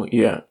 Oh,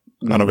 yeah.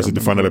 And obviously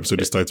the final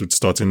episode is titled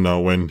Starting Now,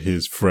 when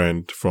his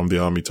friend from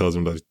the army tells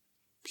him that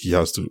he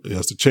has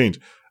to change.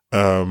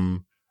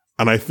 And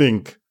I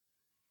think,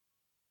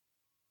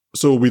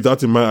 so with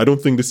that in mind, I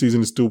don't think this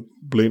season is still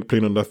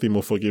playing on that theme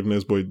of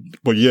forgiveness,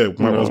 but yeah,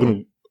 I was going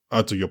to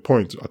add to your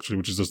point, actually,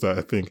 which is just that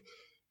I think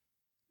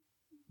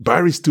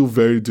Barry's still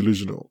very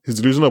delusional. He's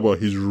delusional about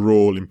his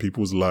role in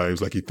people's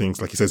lives. Like he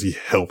says he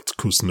helped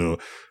Kusno.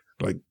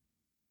 Like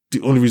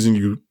the only reason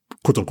you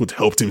quote unquote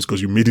helped him is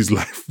because you made his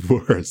life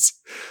worse.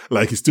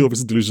 Like he's still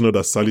obviously delusional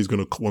that Sally's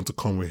going to want to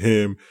come with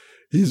him.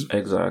 He's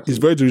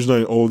very delusional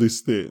in all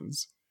these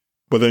things.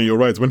 But then you're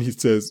right, when he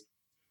says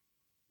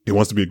he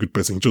wants to be a good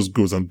person, he just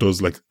goes and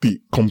does like the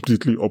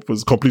complete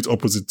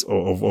opposite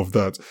of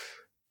that.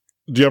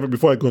 Do you have,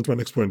 before I go on to my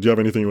next point, do you have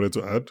anything you wanted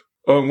to add?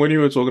 When you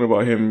were talking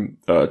about him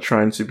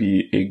trying to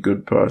be a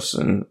good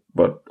person,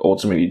 but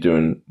ultimately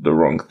doing the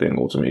wrong thing,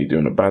 ultimately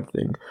doing a bad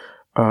thing.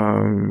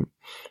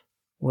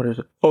 What is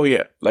it? Oh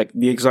yeah, like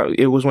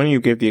it was when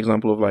you gave the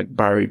example of like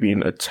Barry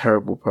being a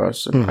terrible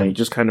person, and you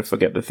just kind of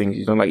forget the things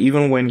he's done. Like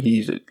even when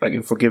he's like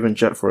in Forgiving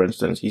Jet, for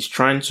instance, he's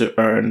trying to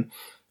earn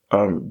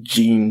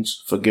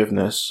Jean's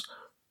forgiveness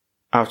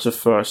after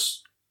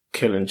first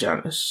killing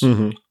Janice.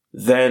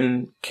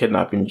 Then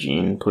kidnapping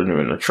Jean, putting him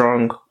in a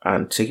trunk,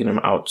 and taking him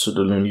out to the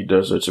lonely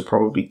desert to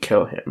probably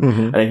kill him.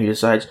 And then he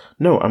decides,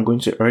 no, I'm going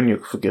to earn your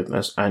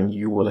forgiveness and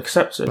you will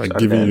accept it. Like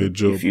giving you a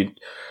job.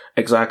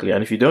 Exactly.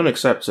 And if you don't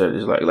accept it,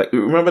 it's like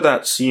remember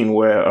that scene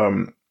where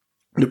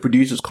the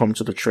producers come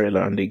to the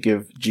trailer and they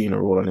give Jean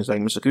a role, and it's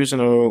like, Mr.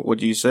 Kusino, what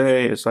do you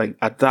say? It's like,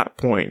 at that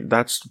point,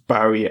 that's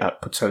Barry at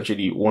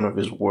potentially one of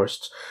his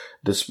worst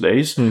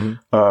displays.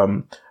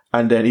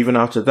 And then even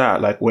after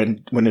that, like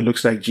when it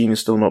looks like Gene is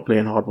still not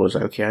playing hardball, it's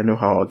like, okay, I know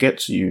how I'll get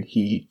to you.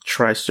 He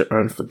tries to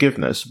earn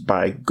forgiveness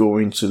by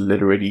going to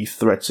literally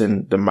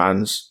threaten the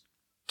man's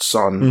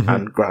son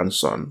and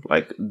grandson.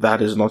 Like,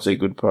 that is not a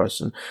good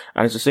person.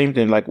 And it's the same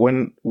thing, like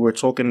when we were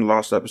talking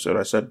last episode,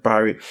 I said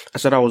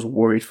I was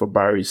worried for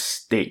Barry's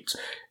state.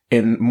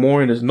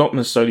 Not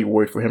necessarily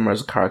worried for him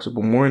as a character,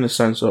 but more in the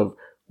sense of,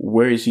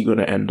 where is he going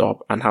to end up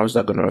and how is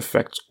that going to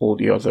affect all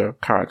the other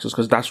characters?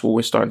 Because that's what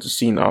we're starting to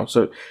see now.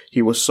 So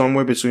he was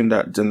somewhere between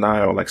that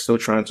denial, like still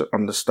trying to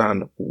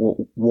understand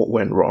what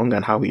went wrong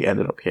and how he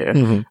ended up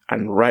here.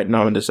 And right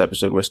now in this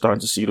episode, we're starting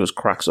to see those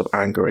cracks of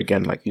anger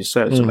again, like you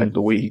said. So like the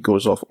way he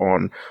goes off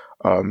on,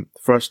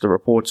 first the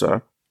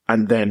reporter,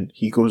 and then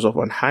he goes off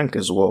on Hank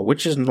as well,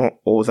 which is not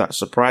all that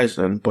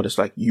surprising, but it's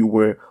like you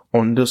were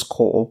on this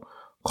call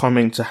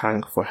coming to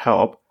Hank for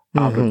help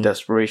out of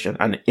desperation.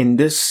 And in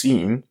this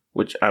scene,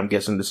 which I'm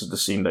guessing this is the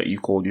scene that you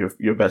called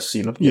your best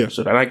scene of the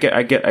episode. And I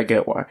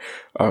get why.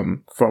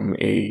 From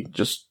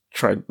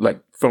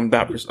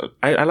that perspective,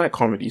 I like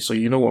comedy, so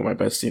you know what my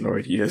best scene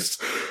already is.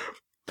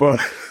 But,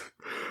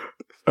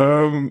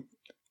 no,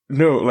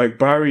 like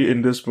Barry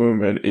in this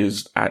moment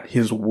is at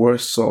his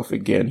worst self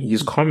again.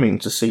 He's coming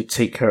to say,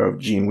 take care of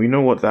Gene. We know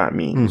what that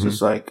means.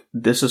 It's like,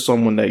 this is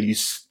someone that you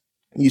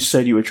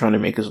said you were trying to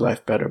make his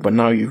life better, but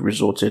now you've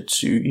resorted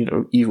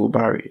to, evil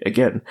Barry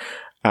again.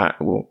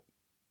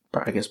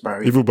 I guess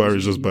Barry. Evil Barry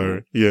is just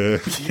Barry. Yeah.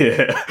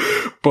 Yeah.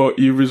 But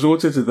you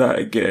resorted to that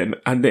again.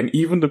 And then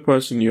even the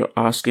person you're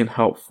asking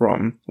help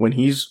from, when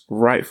he's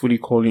rightfully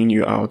calling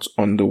you out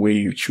on the way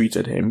you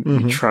treated him,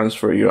 you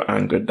transfer your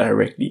anger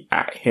directly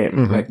at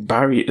him. Like,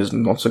 Barry is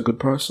not a good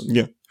person.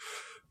 Yeah.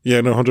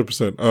 Yeah, no,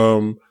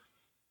 100%.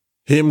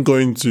 Him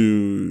going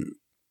to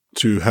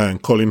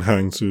Hank, calling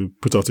Hank to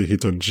put out a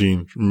hit on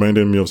Gene,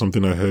 reminded me of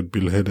something I heard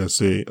Bill Hader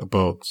say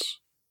about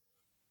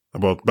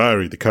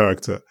Barry, the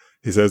character.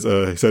 He says,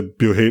 he said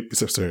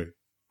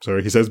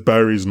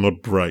Barry is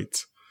not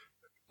bright.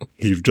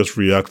 He just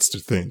reacts to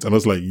things. And I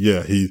was like,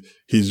 yeah,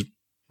 he's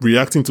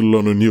reacting to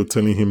Lon O'Neill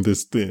telling him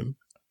this thing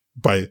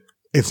by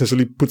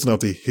essentially putting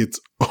out a hit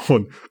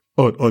on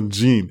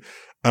Gene.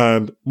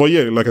 But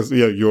yeah, like I said,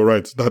 yeah, you're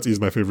right. That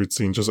is my favorite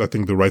scene. I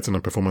think the writing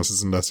and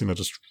performances in that scene are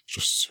just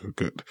so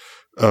good.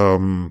 I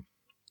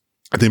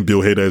think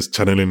Bill Hader is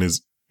channeling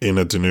his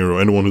inner De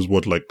Niro. Anyone who's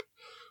watched like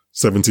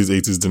 70s,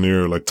 80s De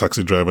Niro, like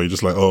Taxi Driver, you're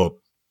just like, oh,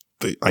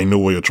 I know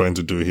what you're trying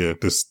to do here.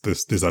 This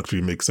actually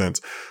makes sense.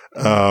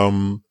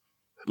 And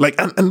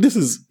this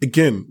is,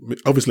 again,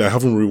 obviously I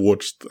haven't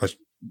rewatched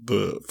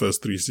the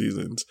first 3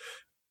 seasons.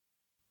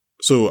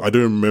 So I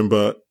don't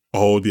remember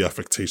all the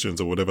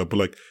affectations or whatever, but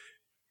like,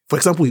 for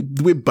example,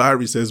 the way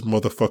Barry says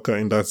motherfucker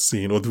in that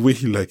scene, or the way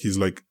he's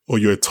like, oh,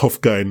 you're a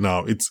tough guy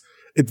now. It's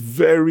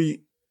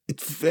very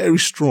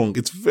strong.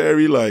 It's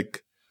very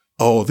like,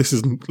 oh, this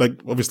is like,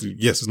 obviously,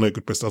 yes, it's not a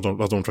good person. That's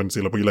what I'm trying to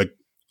say. Like, but you're like,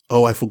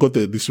 oh, I forgot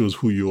that this was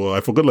who you are.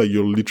 I forgot, like,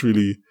 you're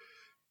literally,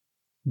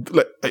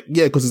 like,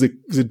 yeah, because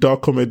it's a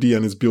dark comedy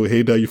and it's Bill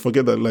Hader. You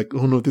forget that, like,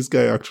 oh no, this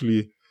guy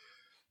actually,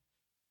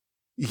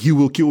 he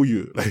will kill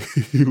you. Like,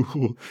 he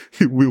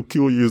will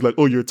kill you. It's like,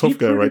 oh, you're a tough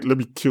guy, right? Let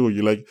me kill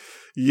you. Like,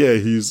 yeah,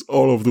 he's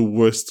all of the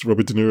worst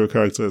Robert De Niro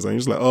characters. And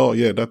he's like, oh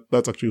yeah,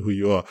 that's actually who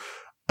you are.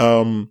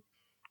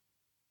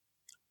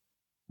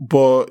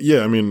 But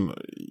yeah, I mean,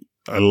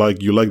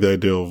 you like the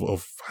idea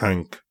of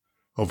Hank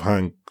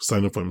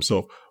signing up for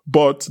himself.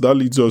 But that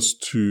leads us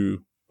to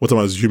what I'm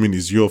assuming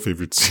is your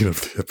favorite scene of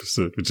the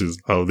episode, which is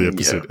how the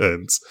episode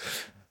ends.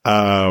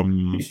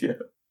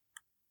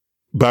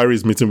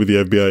 Barry's meeting with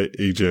the FBI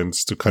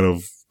agents to kind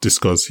of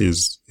discuss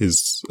his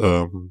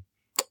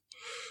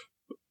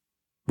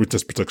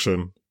witness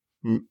protection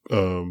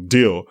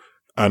deal.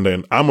 And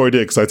then I'm already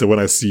excited when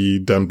I see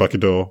Dan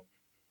Bakidor.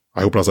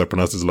 I hope that's how I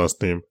pronounce his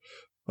last name.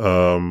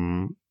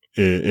 In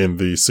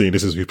the scene,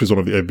 he plays one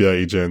of the FBI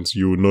agents.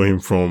 You know him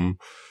from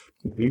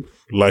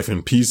Life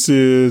in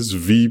Pieces,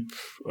 Veep.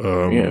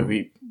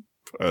 Veep.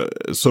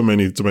 So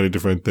many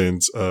different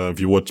things. If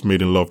you watch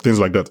Made in Love, things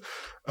like that.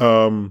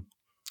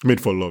 Made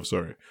for Love,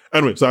 sorry.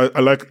 Anyway, so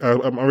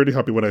I'm already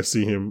happy when I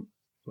see him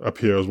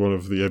appear as one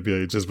of the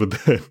FBI agents, but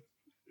then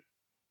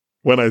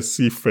when I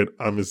see Fred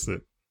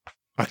Armisen,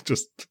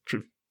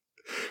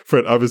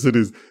 Fred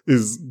Armisen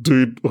is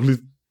doing only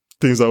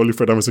things that only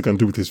Fred Armisen can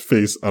do with his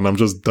face, and I'm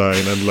just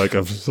dying, and like,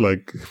 I'm just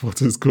like,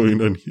 what is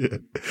going on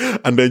here?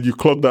 And then you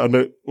clock that, and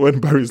then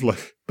when Barry's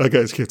like, that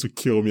guy's here to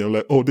kill me, I'm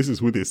like, oh, this is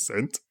who they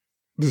sent?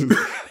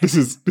 This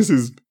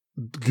is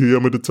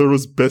Guillermo del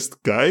Toro's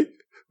best guy?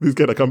 This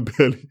guy that can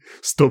barely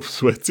stop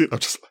sweating? I'm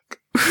just like...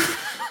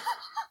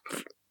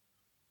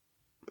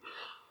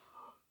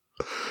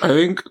 I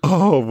think...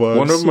 Oh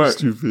man,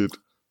 stupid.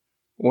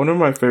 One of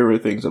my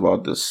favorite things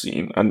about this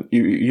scene, and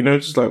you know,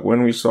 just like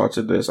when we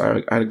started this,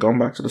 I had gone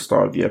back to the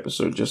start of the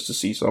episode just to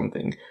see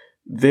something.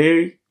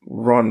 They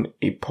run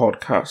a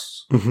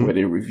podcast where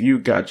they review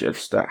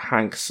gadgets that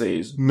Hank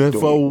says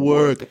never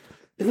work.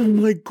 Oh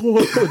my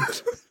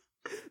god.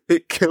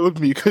 It killed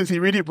me because he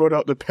really brought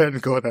out the pen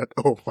gun and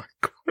oh my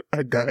god,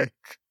 I died.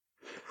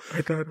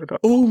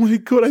 Oh my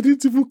God, I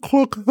didn't even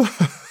clock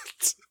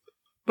that.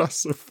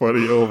 That's so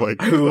funny. Oh my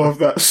God. I love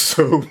that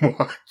so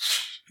much.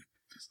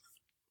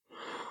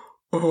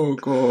 Oh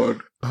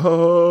God.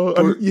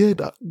 Because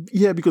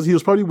he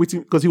was probably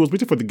waiting, because he was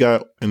waiting for the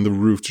guy in the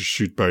roof to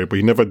shoot Barry, but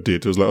he never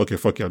did. He was like, okay,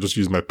 fuck it, I'll just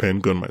use my pen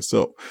gun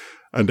myself.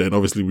 And then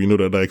obviously we know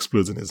that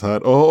explodes in his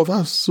hand. Oh,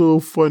 that's so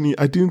funny.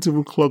 I didn't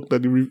even clock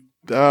that.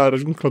 I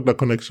didn't clock that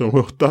connection.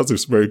 Well, that's a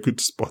very good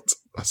spot.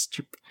 That's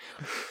stupid.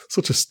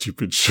 Such a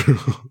stupid show.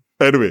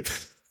 Anyway,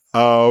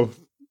 I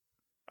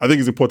think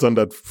it's important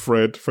that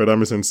Fred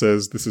Armisen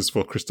says this is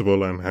for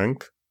Christobal and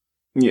Hank.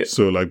 Yeah.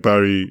 So like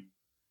Barry,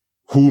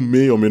 who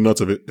may or may not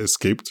have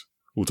escaped,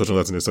 we'll touch on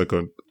that in a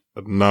second,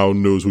 now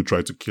knows who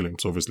tried to kill him.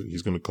 So obviously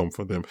he's going to come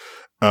for them.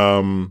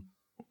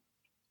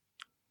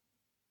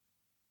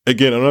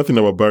 Again, another thing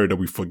about Barry that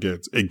we forget,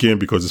 again,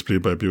 because it's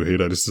played by Bill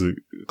Hader, this is a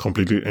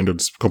completely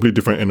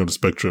different end of the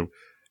spectrum,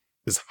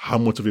 is how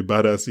much of a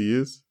badass he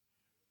is.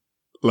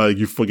 Like,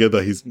 you forget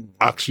that he's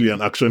actually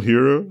an action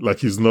hero. Like,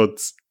 he's not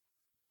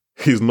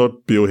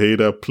Bill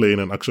Hader playing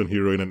an action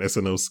hero in an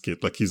SNL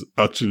skit. Like, he's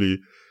actually,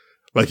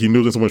 like, he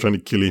knows when someone's trying to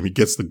kill him, he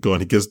gets the gun,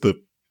 he gets the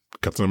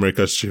Captain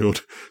America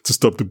shield to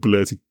stop the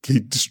bullets. He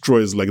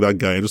destroys, like, that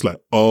guy. And just like,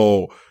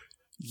 oh,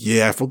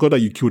 yeah, I forgot that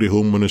you killed a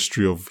whole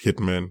ministry of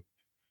hitmen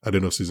at the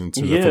end of season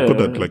 2. I forgot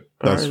that, like,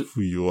 that's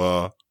who you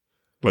are.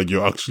 Like,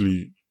 you're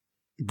actually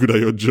good at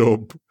your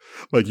job.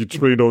 Like, you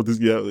train all this.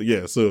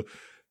 Yeah. So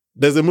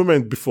there's a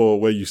moment before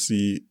where you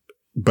see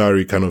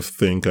Barry kind of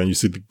think and you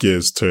see the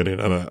gears turning.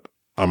 And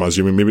I'm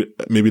assuming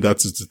maybe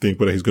that's to think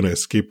whether he's going to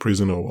escape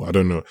prison or I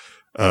don't know.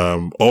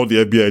 All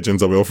the FBI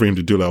agents that were offering him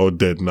to do are all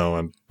dead now,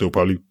 and they'll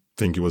probably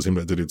think it was him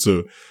that did it.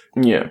 So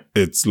yeah,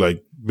 it's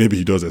like maybe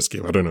he does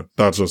escape. I don't know.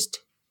 That's just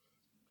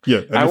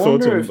I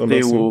wonder if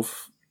they will.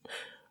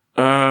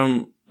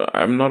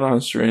 I'm not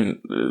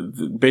answering.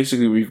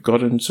 Basically, we've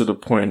gotten to the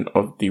point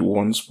of the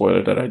one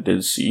spoiler that I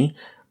did see.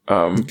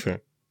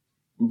 Okay.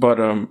 But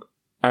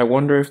I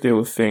wonder if they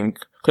will think,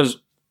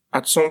 because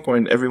at some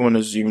point everyone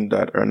assumed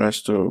that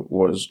Ernesto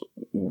was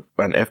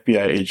an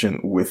FBI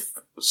agent with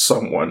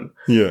someone.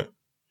 Yeah.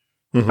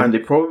 Mm-hmm. And they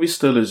probably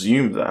still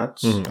assume that.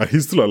 Mm-hmm. And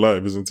he's still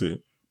alive, isn't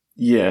he?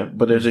 Yeah,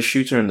 but there's a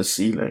shooter in the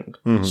ceiling.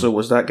 Mm-hmm. So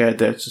was that guy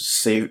there to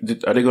save...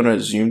 Are they going to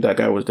assume that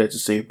guy was there to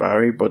save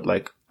Barry? But,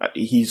 like,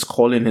 he's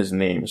calling his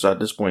name. So at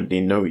this point,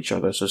 they know each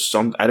other. So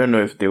I don't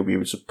know if they'll be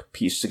able to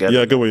piece together...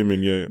 Yeah, I get what you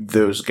mean, yeah.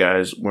 Those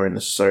guys weren't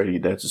necessarily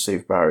there to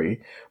save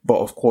Barry. But,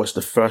 of course,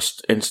 the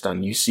first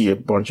instant you see a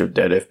bunch of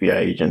dead FBI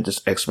agents,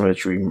 this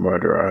ex-military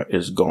murderer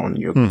is gone,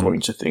 you're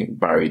going to think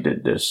Barry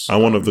did this.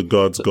 And one of the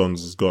guards'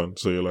 guns is gone.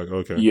 So you're like,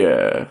 okay.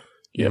 Yeah.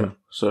 Mm-hmm.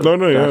 So I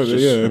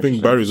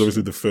think Barry is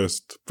obviously the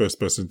first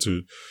person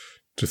to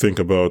think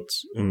about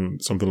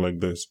something like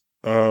this.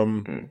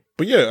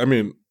 But yeah, I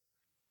mean,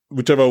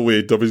 whichever way,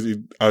 it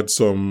obviously adds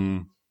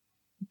some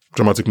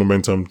dramatic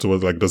momentum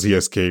towards, like, does he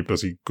escape?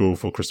 Does he go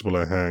for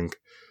Christobal and Hank?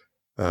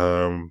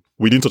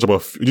 We didn't touch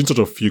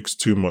on Fuchs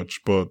too much,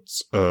 but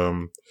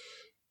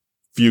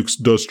Fuchs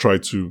does try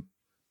to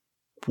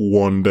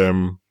warn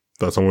them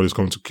that someone is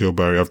coming to kill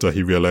Barry after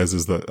he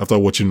realizes that, after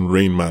watching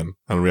Rain Man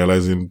and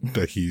realizing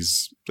that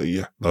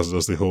that's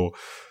just a whole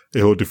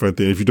different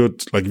thing. If you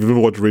ever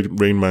watch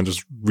Rain Man,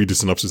 just read the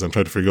synopsis and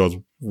try to figure out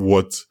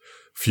what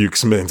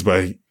Fuchs meant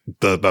by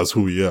that. That's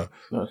who we are.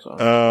 That's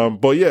awesome.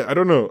 But yeah, I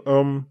don't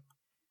know.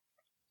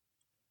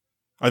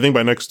 I think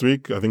by next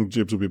week, I think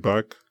Jibs will be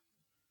back.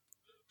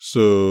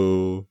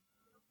 So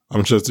I'm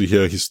interested to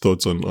hear his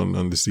thoughts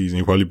on the season.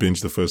 He probably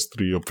binged the first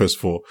 3 or first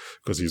 4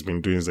 because he's been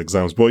doing his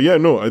exams. But yeah,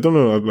 no, I don't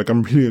know.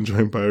 I'm really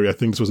enjoying Barry. I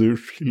think this was a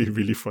really,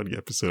 really funny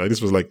episode. Like,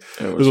 this was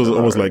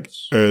almost like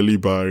early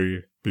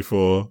Barry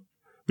before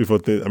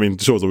things. I mean,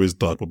 the show was always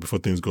dark, but before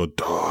things got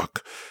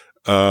dark.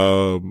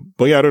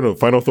 But yeah, I don't know.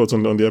 Final thoughts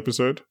on the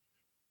episode?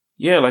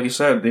 Yeah, like you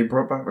said, they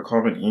brought back the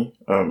comedy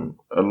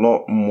a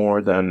lot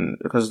more than,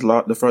 because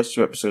the first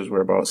 2 episodes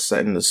were about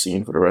setting the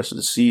scene for the rest of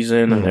the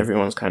season, and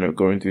everyone's kind of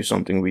going through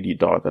something really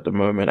dark at the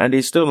moment, and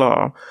they still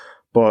are,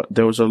 but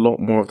there was a lot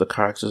more of the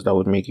characters that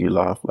would make you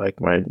laugh, like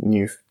my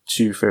new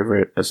 2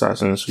 favorite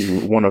assassins,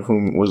 one of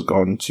whom was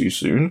gone too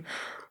soon,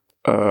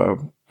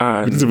 and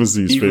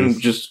even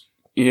just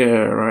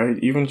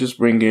even just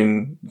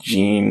bringing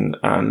Gene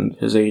and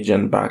his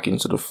agent back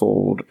into the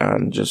fold,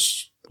 and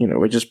just,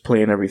 we're just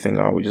playing everything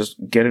out. We're just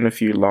getting a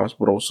few laughs,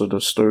 but also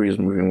the story is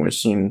moving. We're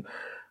seeing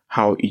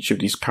how each of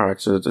these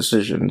characters'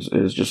 decisions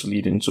is just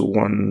leading to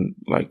one,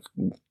 like,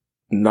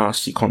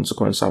 nasty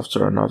consequence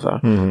after another.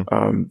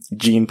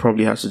 Gene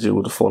probably has to deal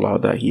with the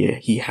fallout that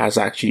he has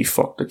actually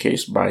fucked the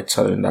case by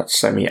telling that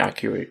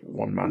semi-accurate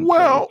one-man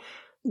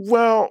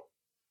Well,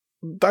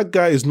 that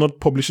guy is not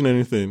publishing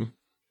anything.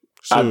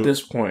 So, at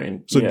this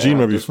point. So Gene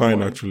might be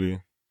fine,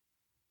 actually.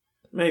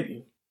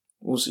 Maybe.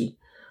 We'll see.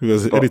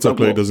 Because the editor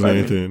player doesn't know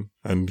anything,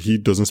 and he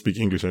doesn't speak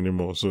English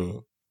anymore,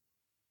 so...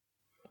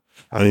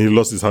 And he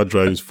lost his hard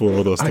drive, his phone,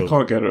 all that stuff. I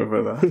can't get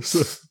over that.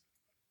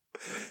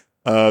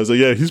 So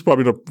yeah, he's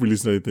probably not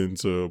releasing anything,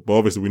 so... But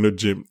obviously, we know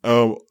Jim.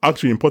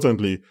 Actually,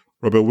 importantly,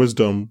 Robert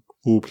Wisdom,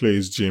 who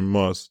plays Jim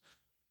Moss,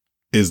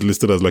 is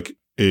listed as like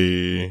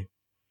a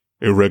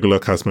regular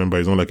cast member.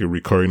 He's not like a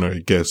recurring or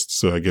a guest.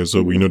 So I guess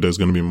we know there's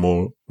going to be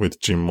more with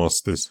Jim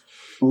Moss this.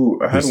 Ooh,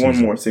 I had one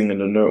season. more thing in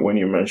the note when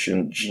you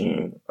mentioned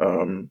Gene.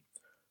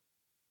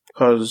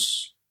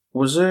 Because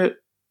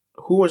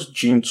who was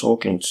Gene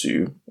talking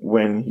to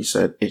when he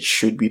said it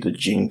should be the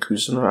Gene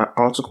Cousineau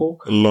article?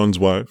 Lon's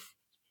wife.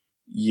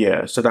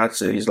 Yeah, so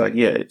that's it. He's like,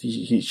 yeah,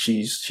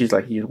 she's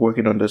like, he's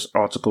working on this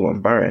article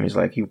on Barry, and he's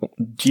like,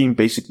 Gene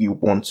basically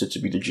wants it to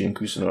be the Gene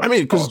Cousineau. I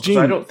mean, because Gene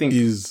I don't think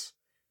is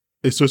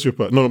a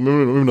sociopath. No,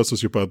 maybe not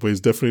sociopath, but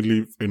he's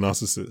definitely a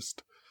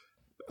narcissist.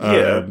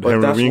 Yeah, but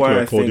Henry that's Winkler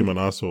why I called think him an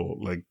asshole.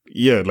 Like,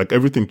 yeah, like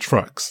everything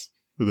tracks.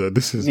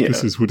 This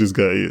is who this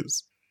guy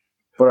is.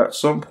 But at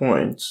some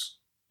point,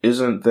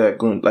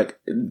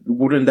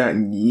 wouldn't that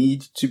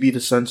need to be the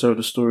center of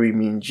the story?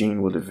 Mean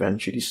Gene would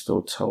eventually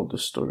still tell the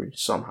story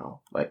somehow.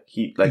 But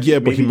he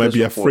might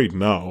be afraid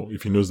now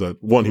if he knows that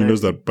he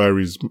knows that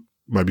Barry's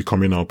might be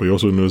coming out, but he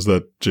also knows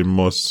that Jim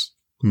Moss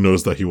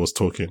knows that he was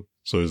talking.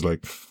 So he's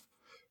like,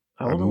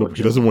 I don't know.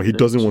 He doesn't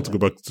want to go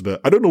back to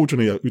that. I don't know which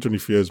one he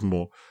fears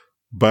more,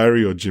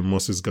 Barry or Jim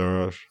Moss's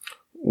garage.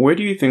 Where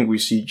do you think we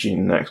see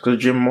Gene next? Because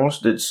Jim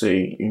Moss did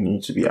say you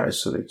need to be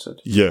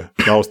isolated. Yeah,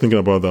 I was thinking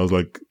about that. I was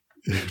like,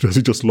 does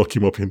he just lock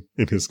him up in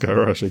his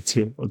garage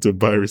until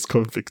Barry's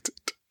convicted?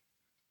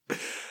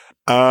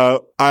 I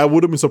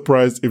wouldn't be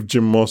surprised if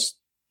Jim Moss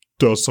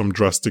does some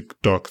drastic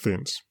dark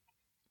things.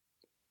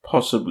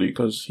 Possibly,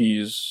 because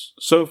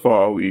so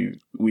far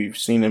we've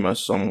seen him as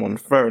someone.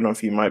 Fair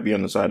enough, he might be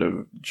on the side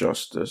of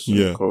justice.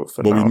 Yeah,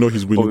 but we know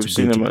he's willing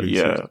to go to places.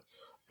 Yeah,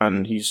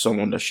 and he's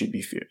someone that should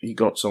be feared. He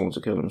got someone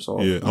to kill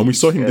himself. Yeah, and we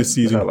saw him this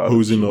season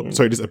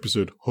this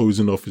episode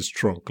hosing off his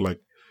trunk. Like,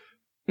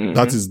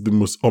 that is the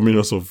most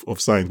ominous of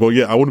signs. But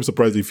yeah, I wouldn't be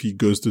surprised if he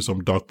goes to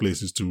some dark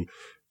places to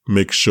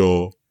make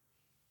sure.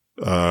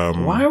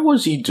 Why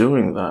was he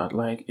doing that?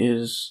 Like,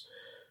 is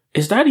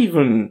that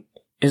even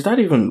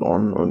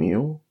Lon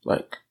O'Neill?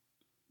 Like,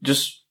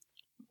 just...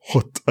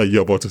 What are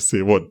you about to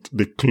say? What?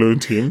 They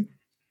cloned him?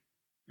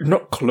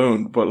 Not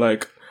cloned, but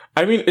like...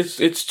 I mean,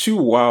 it's too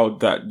wild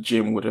that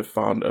Jim would have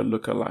found a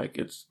lookalike.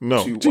 It's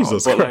too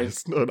Jesus wild.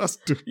 Christ. No, that's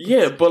too...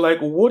 Yeah, but like,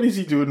 what is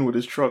he doing with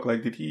his truck?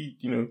 Like, did he,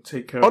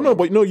 take care of... Oh, no,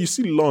 but no, you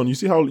see Lon. You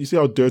see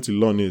how dirty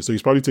Lon is. So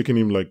he's probably taking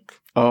him, like,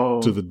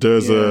 to the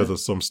desert or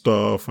some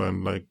stuff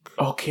and, like...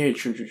 Okay,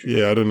 true.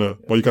 Yeah, I don't know.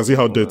 But you can see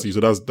how dirty. So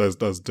that's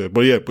dirt.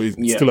 But yeah,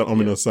 it's still an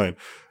ominous sign.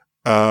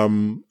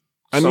 And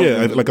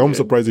I'm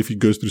surprised if he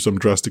goes through some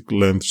drastic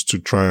lengths to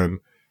try and,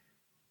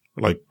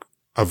 like,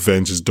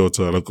 avenge his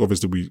daughter. Like,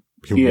 obviously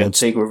he wants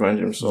take revenge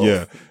himself.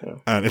 Yeah.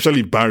 And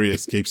actually Barry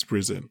escapes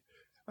prison.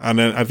 And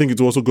then I think it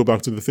will also go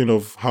back to the thing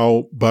of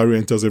how Barry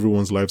enters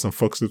everyone's lives and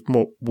fucks it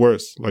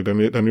worse, like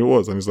than it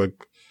was. And it's like,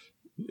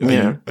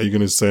 are you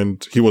going to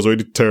send? He was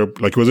already terrible.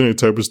 Like, he was in a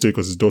terrible state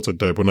because his daughter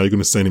died. But now you're going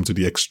to send him to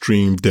the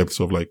extreme depths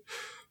of like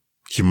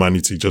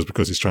humanity just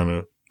because he's trying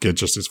to get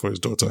justice for his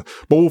daughter.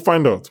 But we'll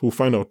find out.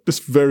 This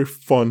very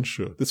fun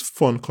show, this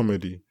fun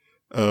comedy,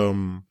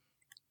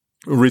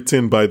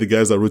 written by the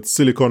guys that wrote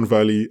Silicon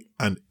Valley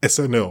and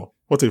SNL.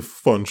 What a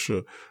fun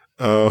show.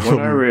 When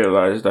I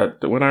realized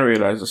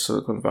the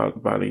Silicon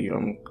Valley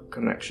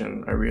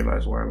connection, I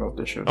realized why I love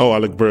this show. Oh,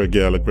 Alec Berg.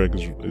 Yeah, Alec Berg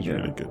is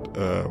really good.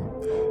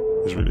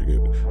 It's really good.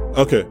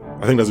 Okay,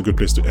 I think that's a good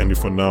place to end it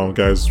for now.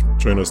 Guys,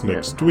 join us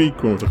next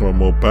week when we're talking about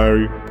more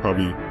Barry,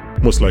 probably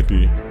most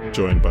likely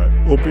joined by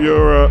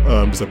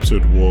Opiora. This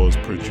episode was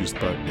produced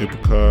by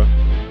Ebuka.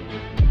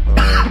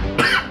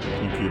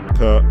 Thank you,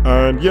 Ebuka.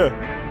 And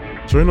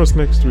yeah, join us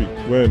next week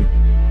when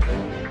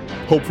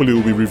hopefully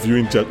we'll be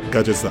reviewing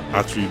gadgets that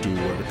actually do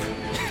work.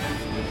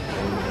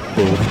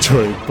 But we'll be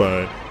joined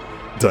by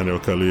Daniel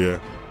Kaluuya.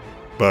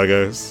 Bye,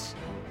 guys.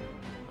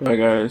 Bye,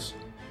 guys.